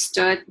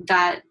understood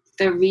that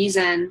the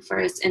reason for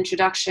its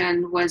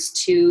introduction was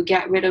to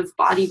get rid of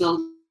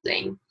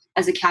bodybuilding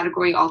as a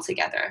category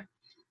altogether,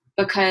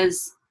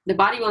 because the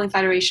bodybuilding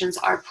federations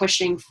are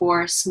pushing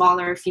for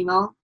smaller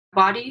female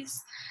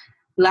bodies,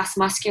 less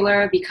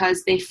muscular,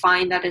 because they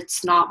find that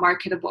it's not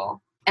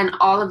marketable. And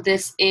all of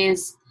this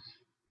is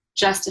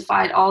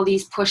justified. All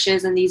these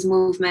pushes and these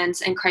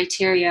movements and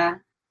criteria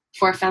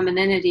for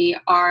femininity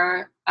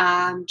are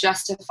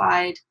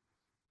justified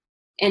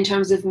in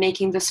terms of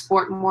making the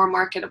sport more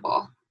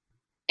marketable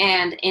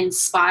and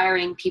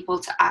inspiring people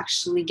to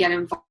actually get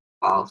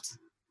involved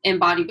in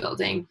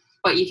bodybuilding.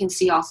 But you can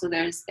see also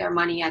there's their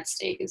money at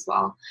stake as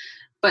well.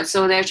 But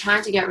so they're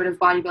trying to get rid of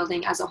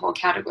bodybuilding as a whole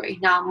category.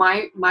 Now,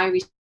 my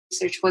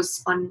research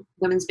was on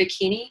women's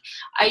bikini.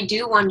 I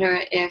do wonder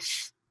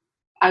if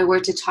I were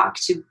to talk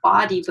to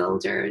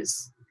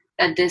bodybuilders,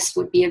 that this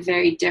would be a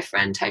very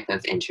different type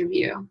of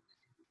interview.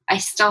 I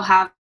still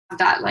have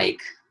that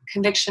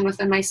conviction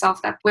within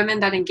myself that women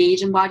that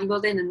engage in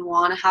bodybuilding and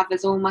want to have their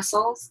own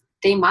muscles,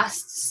 they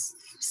must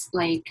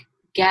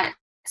get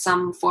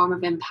some form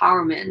of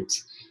empowerment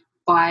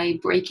by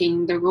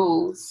breaking the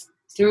rules,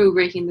 through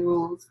breaking the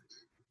rules.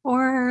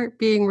 Or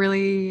being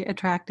really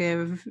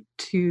attractive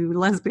to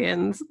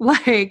lesbians,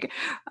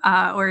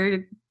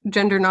 or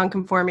gender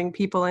nonconforming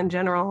people in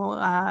general,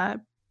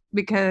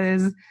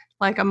 because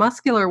a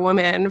muscular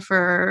woman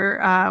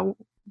for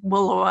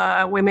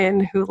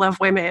women who love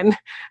women,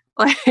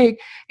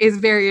 is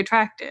very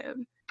attractive.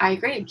 I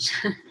agree.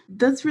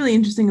 That's really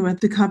interesting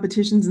about the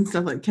competitions and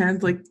stuff.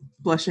 Karen's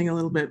blushing a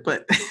little bit,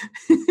 but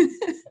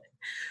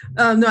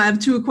no, I have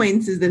two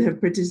acquaintances that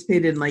have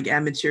participated in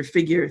amateur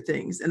figure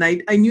things. And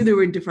I knew there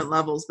were different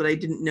levels, but I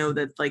didn't know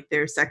that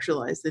they're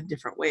sexualized in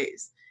different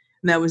ways.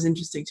 And that was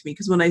interesting to me,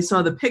 because when I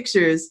saw the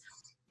pictures,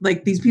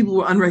 these people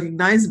were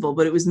unrecognizable,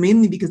 but it was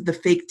mainly because the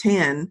fake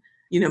tan,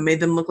 made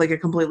them look like a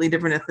completely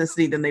different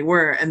ethnicity than they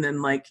were. And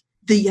then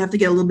you have to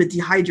get a little bit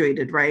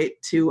dehydrated, right?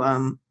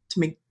 To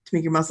make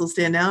your muscles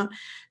stand out.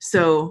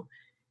 So,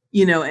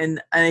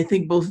 and I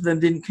think both of them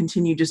didn't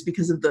continue just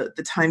because of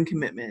the time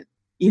commitment,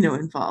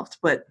 involved.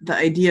 But the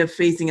idea of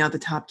phasing out the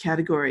top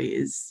category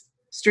is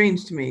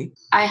strange to me.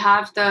 I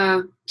have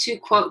the two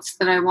quotes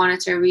that I wanted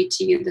to read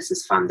to you. This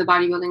is from the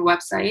bodybuilding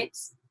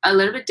websites. A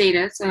little bit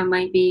dated, so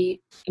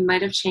it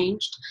might have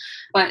changed.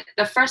 But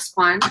the first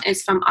one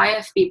is from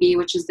IFBB,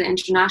 which is the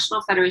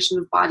International Federation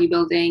of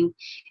Bodybuilding.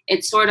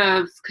 It's sort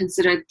of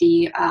considered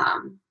the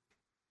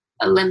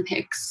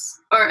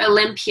Olympics, or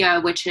Olympia,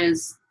 which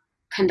is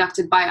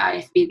conducted by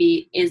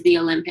IFBB, is the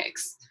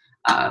Olympics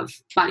of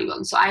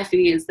bodybuilding. So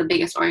IFBB is the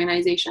biggest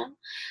organization.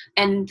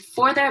 And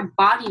for their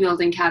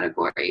bodybuilding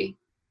category,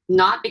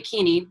 not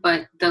bikini,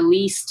 but the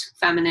least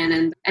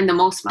feminine and the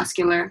most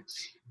muscular,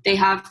 they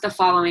have the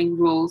following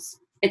rules.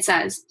 It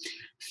says,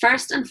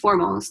 first and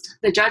foremost,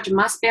 the judge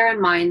must bear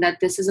in mind that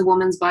this is a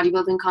women's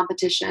bodybuilding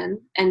competition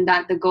and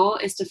that the goal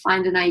is to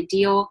find an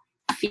ideal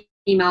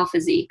female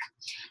physique.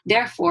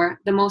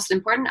 Therefore, the most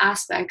important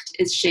aspect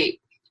is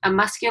shape, a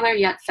muscular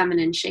yet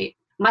feminine shape.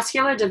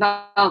 Muscular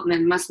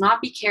development must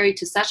not be carried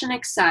to such an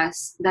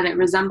excess that it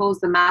resembles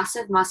the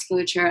massive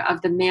musculature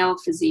of the male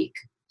physique.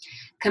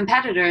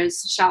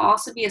 Competitors shall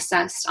also be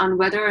assessed on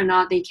whether or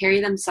not they carry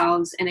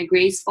themselves in a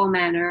graceful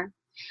manner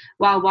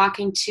while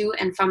walking to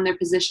and from their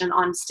position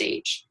on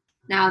stage.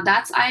 Now,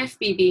 that's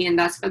IFBB, and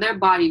that's for their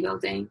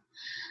bodybuilding.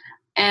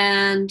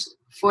 And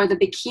for the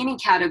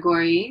bikini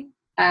category,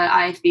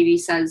 IFBB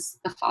says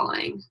the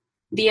following.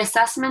 The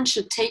assessment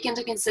should take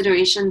into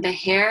consideration the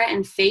hair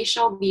and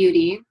facial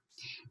beauty,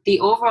 the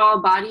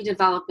overall body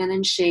development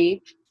and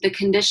shape, the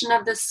condition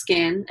of the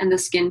skin and the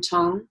skin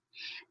tone,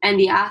 and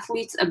the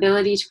athlete's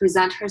ability to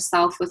present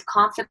herself with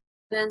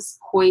confidence,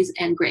 poise,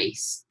 and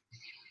grace.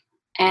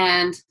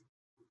 And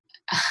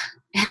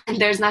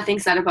there's nothing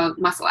said about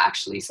muscle,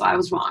 actually, so I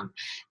was wrong.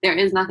 There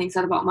is nothing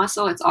said about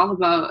muscle. It's all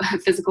about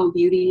physical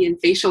beauty and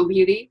facial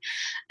beauty.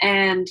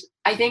 And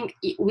I think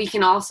we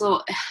can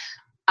also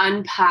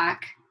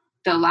unpack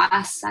the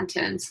last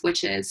sentence,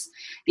 which is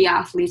the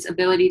athlete's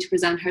ability to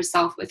present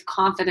herself with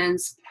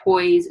confidence,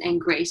 poise,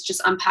 and grace.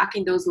 Just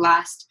unpacking those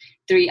last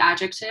three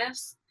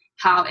adjectives,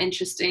 how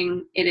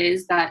interesting it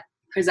is that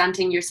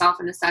presenting yourself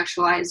in a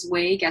sexualized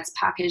way gets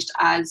packaged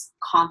as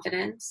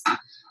confidence.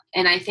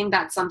 And I think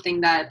that's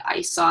something that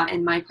I saw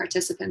in my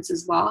participants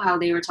as well, how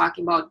they were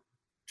talking about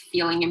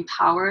feeling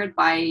empowered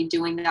by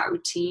doing that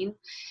routine.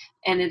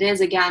 And it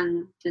is,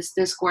 again, this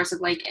discourse of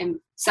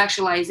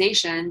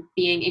sexualization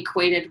being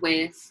equated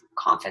with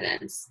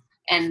confidence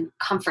and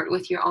comfort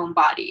with your own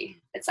body,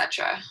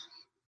 etc.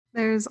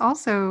 There's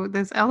also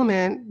this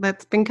element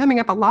that's been coming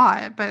up a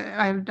lot, but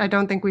I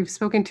don't think we've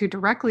spoken to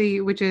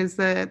directly, which is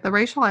the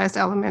racialized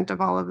element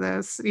of all of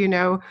this,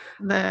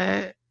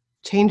 the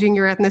changing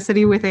your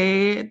ethnicity with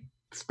a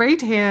spray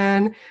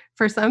tan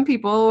for some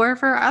people, or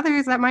for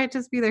others that might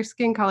just be their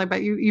skin color.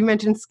 But you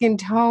mentioned skin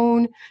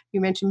tone,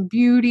 you mentioned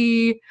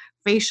beauty,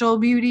 facial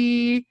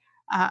beauty,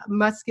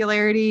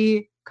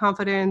 muscularity,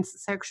 confidence,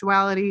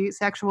 sexuality,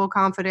 sexual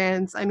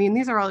confidence. I mean,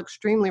 these are all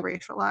extremely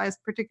racialized,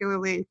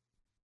 particularly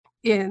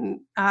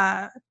in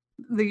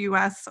the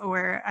US,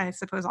 or I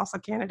suppose also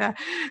Canada.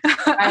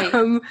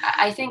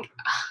 I think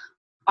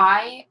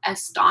I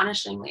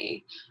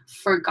astonishingly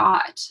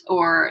forgot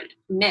or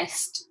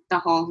missed the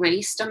whole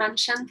race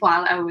dimension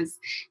while I was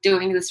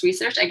doing this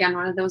research. Again,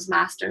 one of those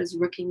master's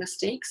rookie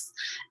mistakes.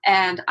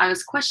 And I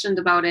was questioned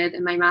about it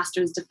in my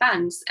master's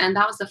defense. And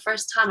that was the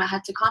first time I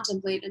had to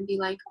contemplate and be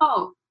like,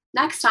 oh,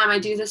 next time I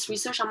do this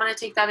research, I'm going to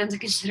take that into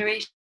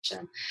consideration.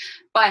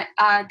 But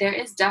there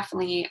is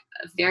definitely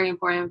a very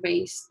important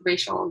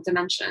racial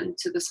dimension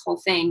to this whole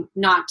thing,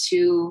 not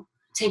to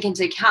take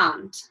into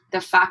account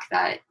the fact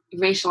that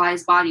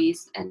racialized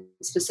bodies, and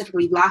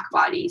specifically Black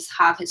bodies,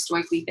 have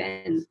historically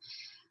been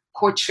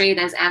portrayed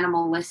as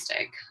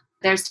animalistic.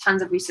 There's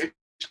tons of research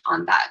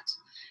on that.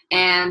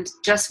 And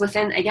just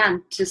within,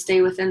 again, to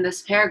stay within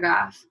this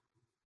paragraph,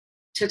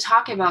 to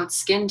talk about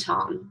skin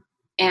tone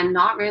and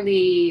not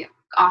really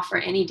offer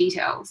any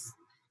details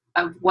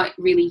of what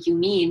really you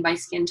mean by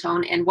skin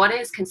tone and what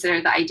is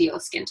considered the ideal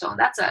skin tone.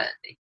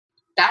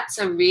 That's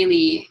a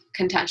really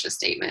contentious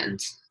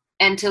statement.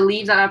 And to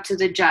leave that up to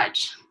the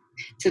judge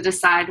to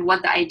decide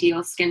what the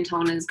ideal skin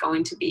tone is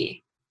going to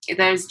be.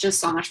 There's just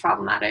so much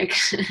problematic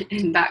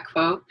in that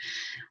quote.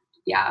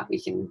 Yeah,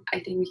 I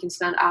think we can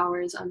spend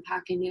hours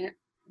unpacking it.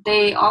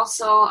 They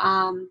also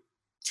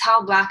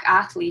tell Black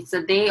athletes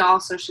that they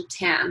also should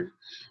tan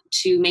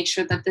to make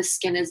sure that the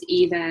skin is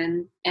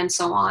even and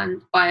so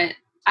on. But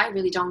I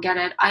really don't get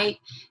it. I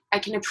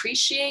can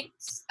appreciate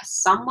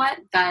somewhat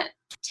that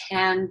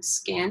tanned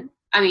skin.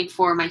 I mean,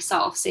 for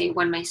myself, say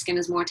when my skin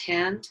is more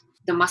tanned,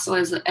 the muscle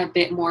is a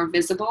bit more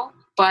visible,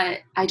 but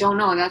I don't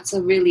know. That's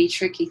a really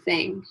tricky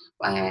thing.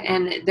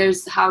 And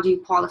there's, how do you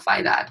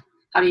qualify that?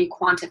 How do you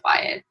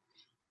quantify it?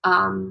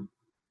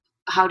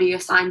 How do you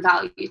assign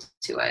value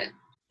to it?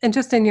 And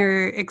just in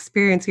your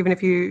experience, even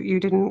if you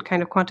didn't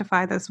kind of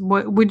quantify this,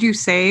 what would you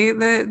say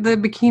the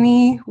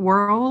bikini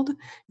world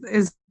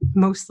is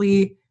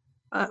mostly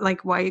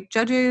like white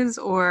judges,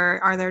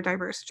 or are there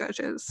diverse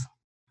judges?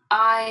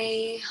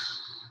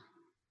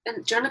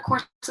 During the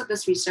course of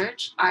this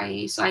research,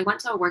 I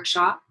went to a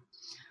workshop,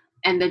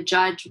 and the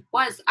judge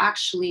was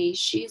actually,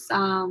 she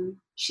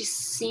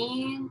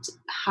seemed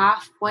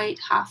half white,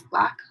 half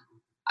Black,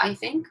 I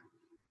think.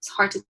 It's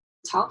hard to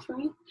tell for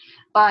me,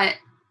 but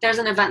there's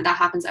an event that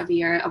happens every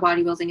year, a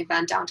bodybuilding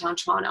event downtown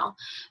Toronto.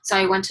 So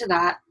I went to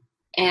that,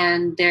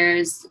 and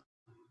there's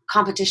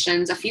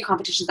competitions, a few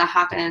competitions that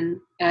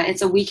happen.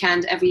 It's a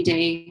weekend every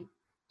day.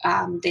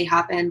 They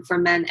happen for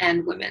men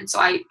and women. So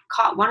I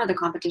caught one of the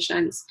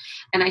competitions,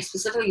 and I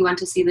specifically went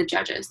to see the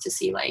judges to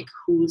see like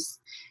who's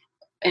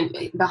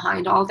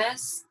behind all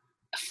this.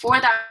 For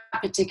that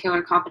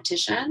particular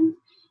competition,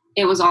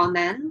 it was all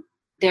men.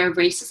 Their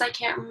races I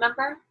can't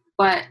remember,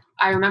 but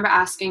I remember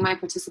asking my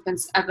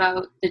participants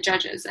about the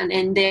judges and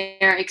in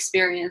their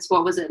experience,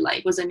 what was it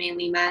like? Was it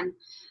mainly men?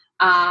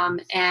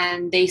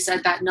 And they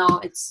said that no,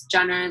 it's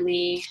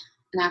generally,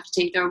 and I have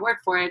to take their word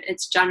for it,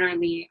 it's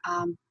generally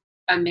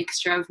a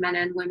mixture of men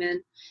and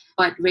women,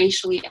 but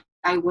racially,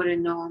 I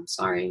wouldn't know. I'm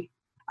sorry.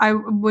 I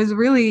was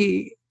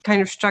really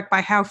kind of struck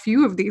by how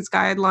few of these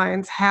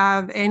guidelines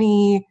have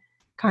any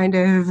kind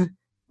of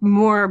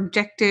more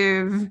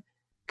objective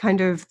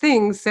kind of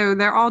things. So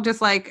they're all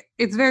just like,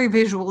 it's very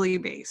visually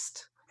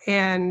based.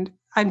 And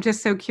I'm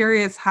just so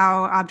curious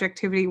how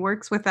objectivity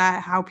works with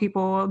that, how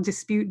people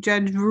dispute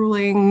judge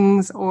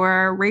rulings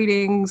or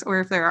ratings, or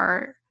if there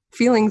are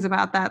feelings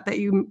about that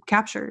you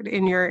captured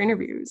in your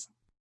interviews.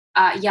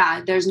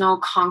 Yeah, there's no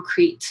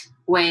concrete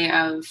way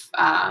of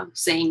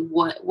saying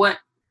what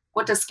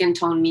does skin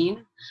tone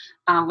mean?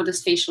 What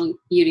does facial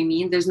beauty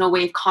mean? There's no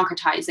way of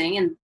concretizing,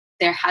 and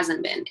there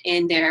hasn't been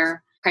in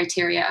their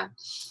criteria.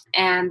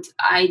 And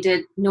I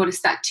did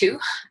notice that too.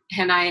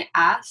 And I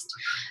asked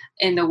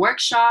in the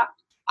workshop,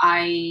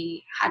 I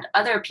had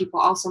other people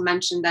also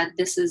mention that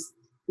this is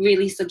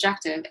really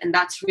subjective, and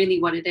that's really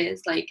what it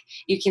is. Like,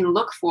 you can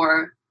look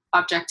for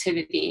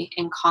objectivity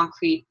in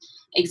concrete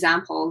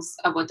examples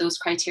of what those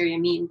criteria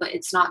mean, but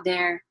it's not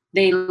there.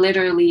 They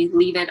literally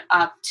leave it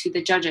up to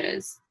the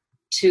judges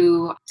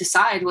to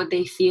decide what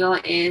they feel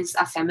is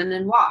a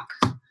feminine walk.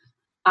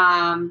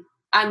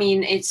 I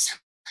mean,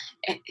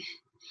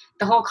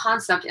 the whole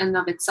concept in and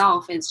of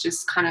itself is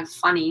just kind of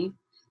funny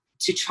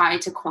to try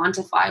to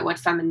quantify what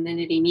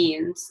femininity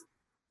means.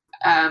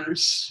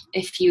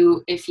 If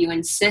you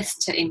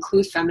insist to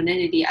include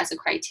femininity as a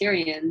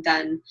criterion,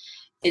 then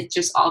it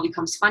just all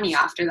becomes funny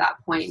after that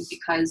point,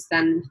 because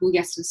then who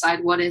gets to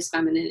decide what is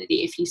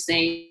femininity? If you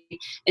say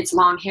it's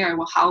long hair,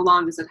 well, how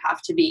long does it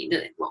have to be?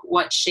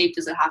 What shape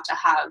does it have to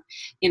have?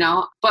 You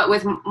know, but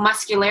with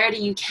muscularity,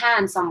 you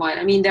can somewhat.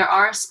 I mean, there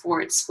are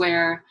sports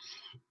where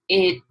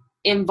it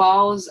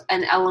involves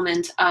an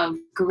element of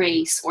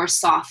grace or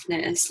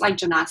softness, like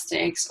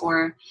gymnastics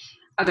or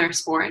other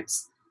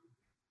sports.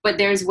 but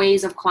there's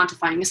ways of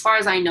quantifying. As far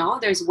as I know,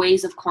 there's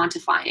ways of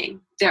quantifying.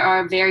 There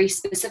are very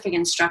specific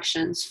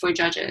instructions for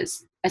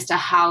judges as to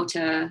how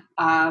to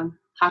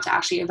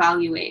actually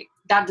evaluate.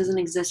 That doesn't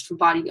exist for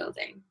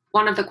bodybuilding.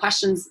 One of the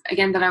questions,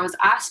 again, that I was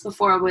asked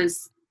before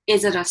was,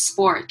 is it a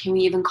sport? Can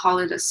we even call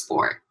it a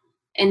sport?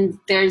 And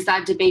there's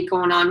that debate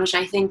going on, which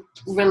I think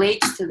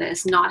relates to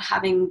this, not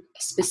having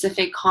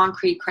specific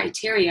concrete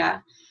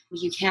criteria.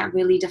 You can't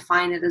really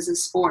define it as a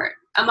sport,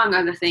 among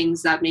other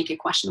things that make it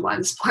questionable as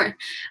a sport.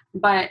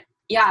 But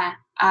yeah,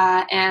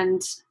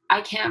 and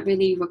I can't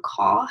really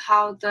recall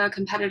how the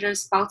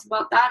competitors felt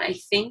about that. I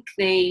think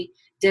they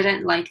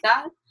didn't like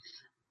that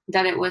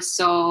it was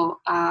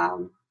so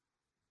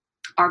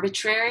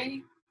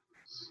arbitrary,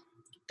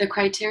 the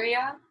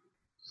criteria.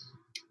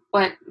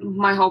 But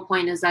my whole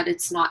point is that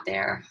it's not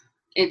there.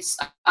 It's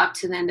up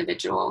to the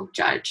individual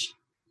judge.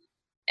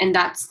 And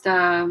that's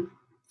the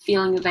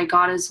feeling that I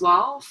got as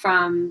well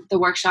from the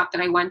workshop that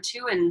I went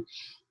to. And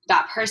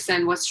that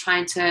person was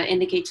trying to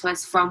indicate to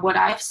us, from what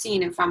I've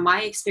seen and from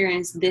my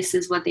experience, this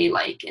is what they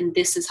like and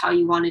this is how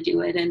you want to do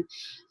it. And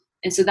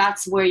so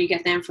that's where you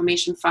get the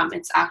information from.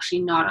 It's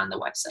actually not on the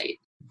website.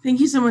 Thank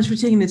you so much for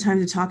taking the time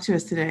to talk to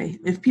us today.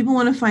 If people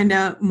want to find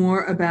out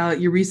more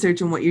about your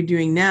research and what you're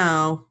doing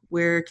now,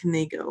 where can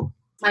they go?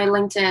 My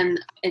LinkedIn,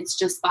 it's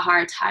just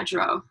Bahar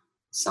Tajro.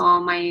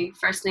 So my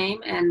first name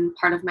and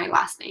part of my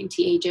last name,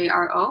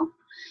 Tajro.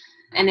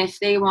 And if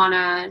they want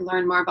to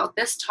learn more about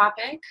this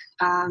topic,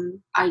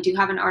 I do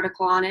have an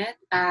article on it,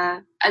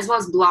 as well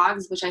as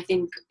blogs, which I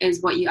think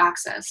is what you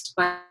accessed.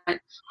 But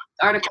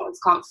the article is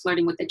called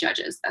Flirting with the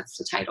Judges. That's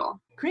the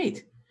title.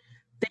 Great.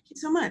 Thank you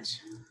so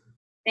much.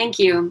 Thank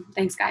you.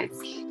 Thanks, guys.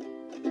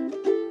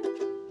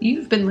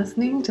 You've been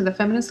listening to the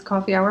Feminist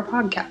Coffee Hour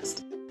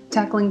podcast,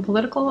 tackling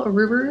political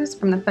arubaras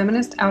from the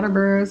feminist outer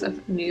boroughs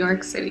of New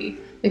York City.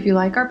 If you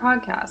like our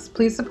podcast,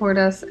 please support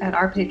us at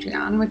our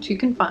Patreon, which you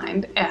can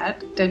find at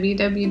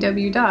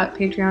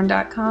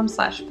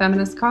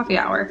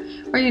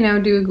www.patreon.com/feministcoffeehour, or,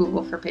 do a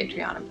Google for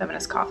Patreon and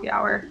Feminist Coffee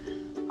Hour.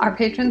 Our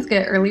patrons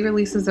get early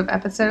releases of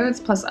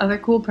episodes, plus other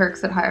cool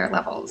perks at higher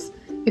levels.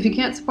 If you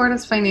can't support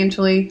us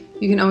financially,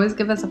 you can always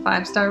give us a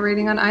 5-star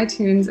rating on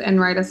iTunes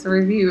and write us a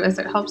review, as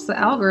it helps the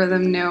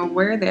algorithm know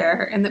we're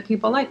there and that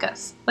people like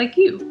us, like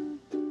you.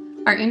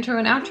 Our intro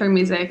and outro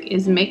music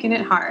is Making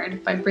It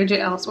Hard by Bridget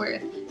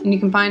Ellsworth, and you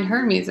can find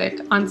her music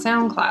on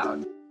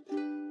SoundCloud.